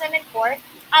 2004,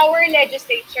 our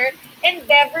legislature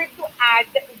endeavored to add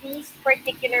these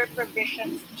particular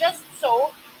provisions just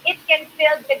so it can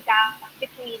fill the gap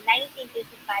between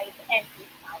 1985 and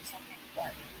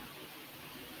 2004.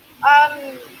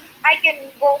 I can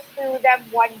go through them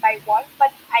one by one, but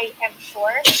I am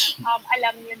sure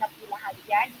alam niyo na po lahat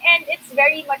yan. And it's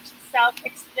very much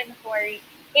self-explanatory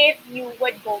if you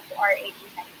would go to our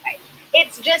 89.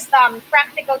 It's just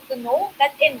practical to know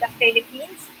that in the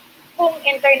Philippines, kung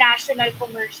international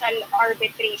commercial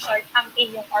arbitration ang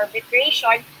inyong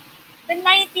arbitration, the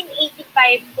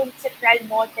 1985 UNCITRAL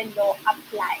model law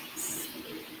applies.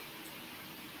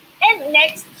 And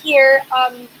next here,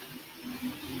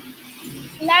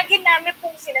 lagi namin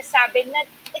pong sinasabi na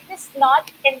it is not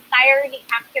entirely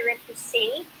accurate to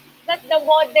say that the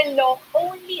model law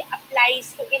only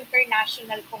applies to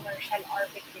international commercial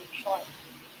arbitration.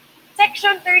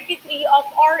 Section 33 of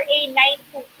RA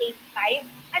 9285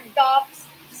 adopts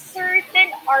certain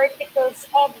articles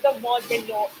of the model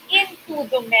law into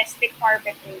domestic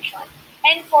arbitration.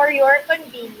 And for your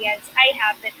convenience, I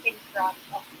have it in front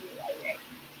of you already.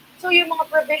 So yung mga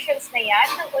provisions na yan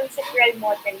ng UNCITRAL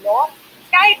model law,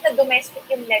 kahit na domestic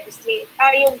yung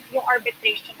yung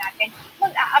arbitration natin,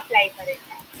 mag-a-apply pa rin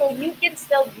yan. So you can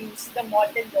still use the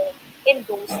model law in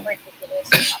those particular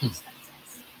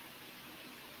circumstances.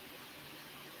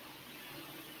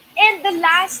 And the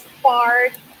last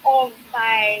part of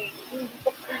my,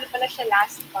 hindi pala siya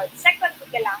last part, second to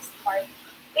the last part,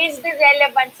 is the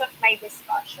relevance of my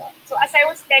discussion. So as I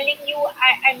was telling you,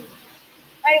 I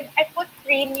put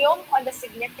premium on the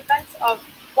significance of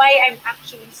why I'm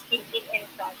actually speaking in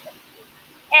front of you.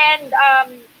 And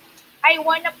I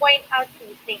want to point out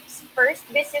two things. First,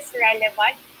 this is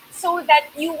relevant so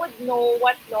that you would know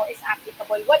what law is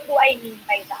applicable. What do I mean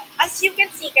by that? As you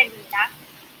can see kanina,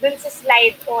 dun sa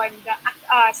slide on the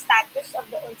status of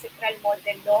the UNCITRAL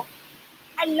model law,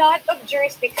 a lot of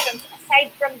jurisdictions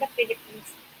aside from the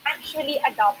Philippines actually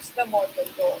adopts the model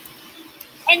law.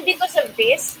 And because of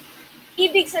this,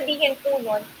 ibig sabihin po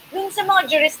nun, dun sa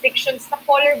mga jurisdictions na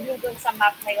color blue dun sa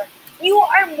map na yun, you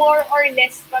are more or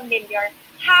less familiar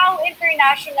how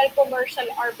international commercial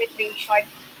arbitration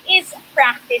is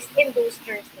practiced in those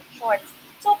jurisdictions.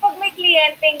 So pag may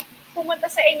kliyenteng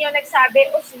pumunta sa inyo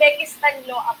nagsabi, Uzbekistan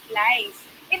law applies,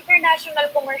 international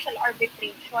commercial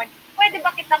arbitration, pwede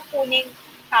ba kitang kuning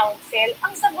counsel?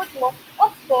 Ang sagot mo,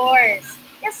 of course.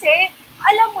 Kasi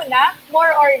alam mo na,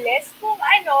 more or less, kung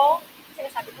ano,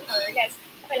 sinasabi ko more or less,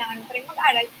 kailangan mo pa rin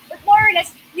mag-aral, but more or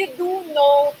less, you do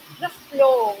know the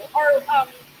flow, or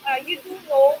you do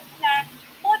know na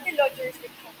model law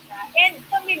jurisdiction siya, and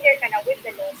familiar ka na with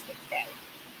the laws itself.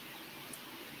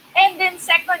 And then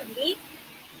secondly,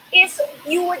 is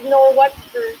you would know what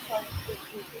version to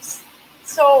use.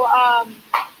 So,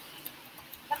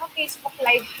 naka-Facebook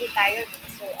live po tayo.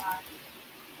 So,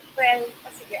 well,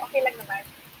 sige, okay lang naman.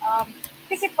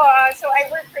 Kasi po, so I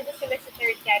work for the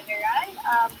Solicitor General,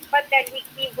 but then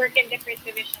we work in different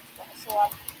divisions po. So,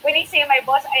 when I say my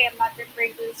boss, I am not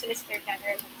referring to the Solicitor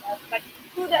General himself, but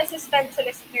to the Assistant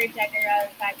Solicitor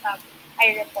General that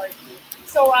I report to.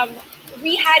 So,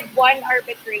 we had one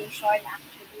arbitration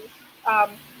actually.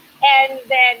 And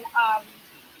then,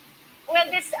 well,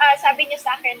 this, sabi niya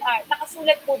sa akin,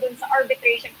 nakasulat po dun sa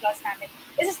arbitration clause namin.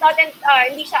 This is not,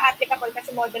 hindi siya applicable kasi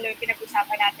model law yung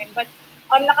pinag-usapan natin, but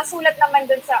nakasulat naman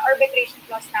dun sa arbitration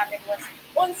clause namin was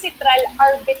UNCITRAL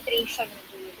arbitration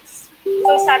rules.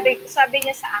 So sabi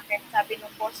niya sa akin, sabi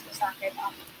ng boss ko sa akin,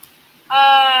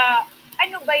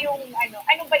 ano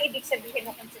ba ibig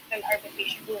sabihin ng UNCITRAL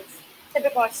arbitration rules? Sabi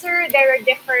ko, sir, there are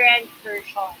different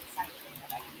versions.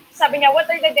 Sabi niya, what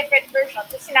are the different versions?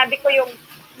 So sinabi ko yung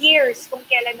years kung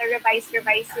kailan na-revise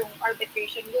yung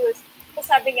arbitration rules. So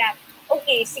sabi niya,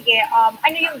 okay, sige,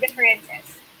 ano yung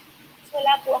differences? So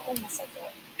wala po akong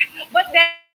masagot. But then,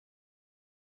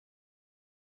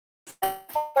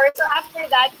 so after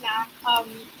that na,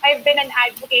 I've been an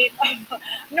advocate of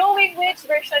knowing which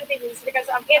version to use because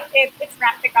it's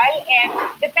practical, and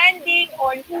depending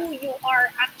on who you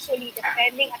are actually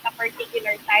defending at a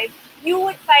particular time, you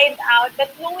would find out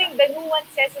that knowing the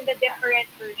nuances in the different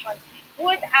versions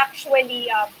would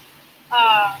actually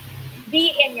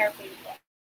be in your favor.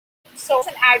 So as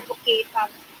an advocate,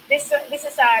 this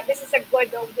is a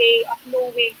good way of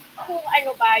knowing kung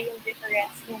ano ba yung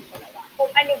difference ng dalawa.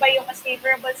 Kung ano ba yung mas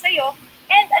favorable sa'yo,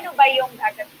 and ano ba yung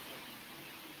gagamitin.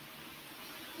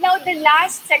 Now, the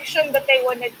last section that I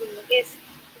want to do is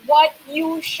what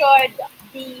you should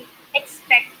be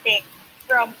expecting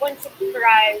from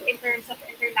UNCITRAL in terms of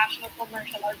international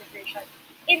commercial arbitration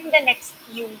in the next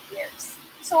few years.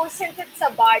 So, since it's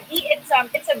a body, it's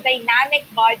a dynamic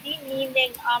body,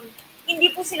 meaning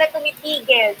hindi po sila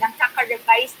tumitigil ng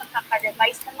kaka-revise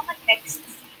ng mga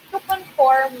texts to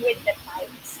conform with the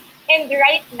times. And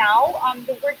right now,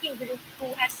 the working group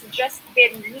 2 has just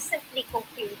been recently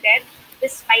concluded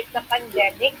despite the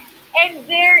pandemic, and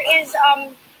there is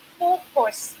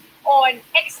focus on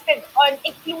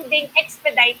including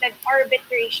expedited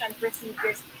arbitration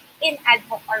procedures in ad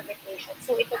hoc arbitration.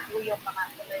 So ito po yung mga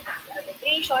emergency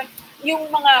arbitration, yung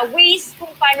mga ways kung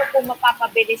paano po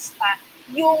mapapabilis pa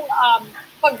yung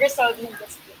pag-resolve ng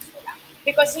disputes nila.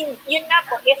 Because yun nga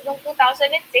po, if noong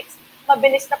 2006,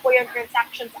 mabilis na po yung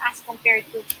transactions as compared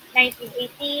to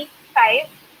 1985,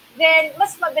 then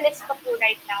mas mabilis pa po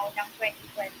right now ng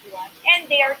 2021. And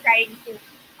they are trying to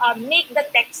make the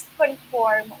text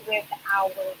conform with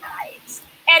our lives.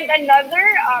 And another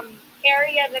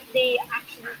area that they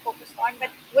actually focused on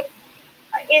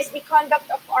is the conduct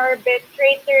of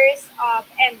arbitrators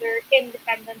and their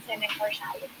independence and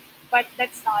impartiality. But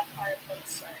that's not our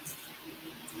concern.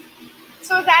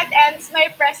 So that ends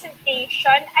my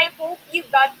presentation. I hope you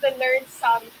got to learn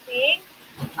something.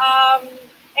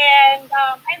 And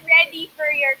I'm ready for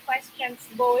your questions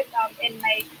both in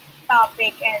my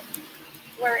topic and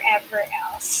wherever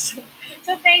else.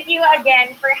 So thank you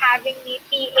again for having me,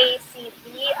 PACB,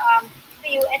 to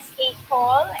USA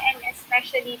Call, and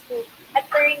especially to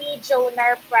Attorney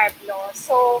Jonar Pueblo.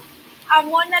 So,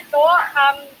 amo na to,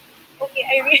 okay,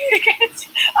 I really can't.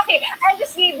 Okay, I'll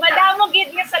just give, madamo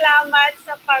gid nga salamat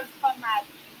sa pagpamat.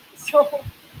 So,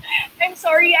 I'm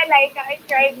sorry, Alaika, I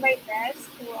tried my best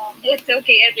to, It's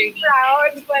okay, Attorney.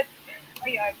 Proud, but,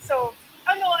 ayun, so,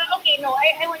 I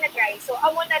wanna try. So,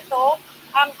 amo na to,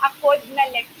 ang akod na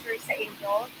lecture sa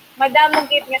inyo. Madamo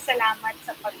gid nga salamat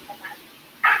sa pagpamat.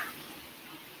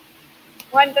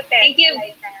 1 to 10. Thank you.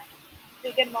 Alaika.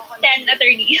 10,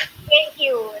 Attorney. Thank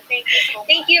you. Thank you so much.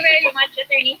 Thank you very much,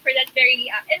 Attorney, for that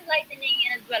very enlightening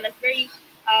and as well as very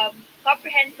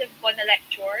comprehensive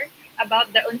lecture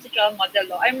about the UNCITRAL model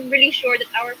law. I'm really sure that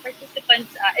our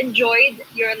participants enjoyed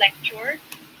your lecture.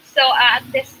 So at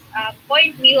this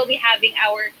point, we will be having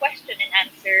our question and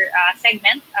answer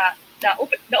segment,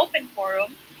 the open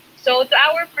forum. So to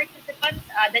our participants,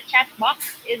 the chat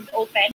box is open.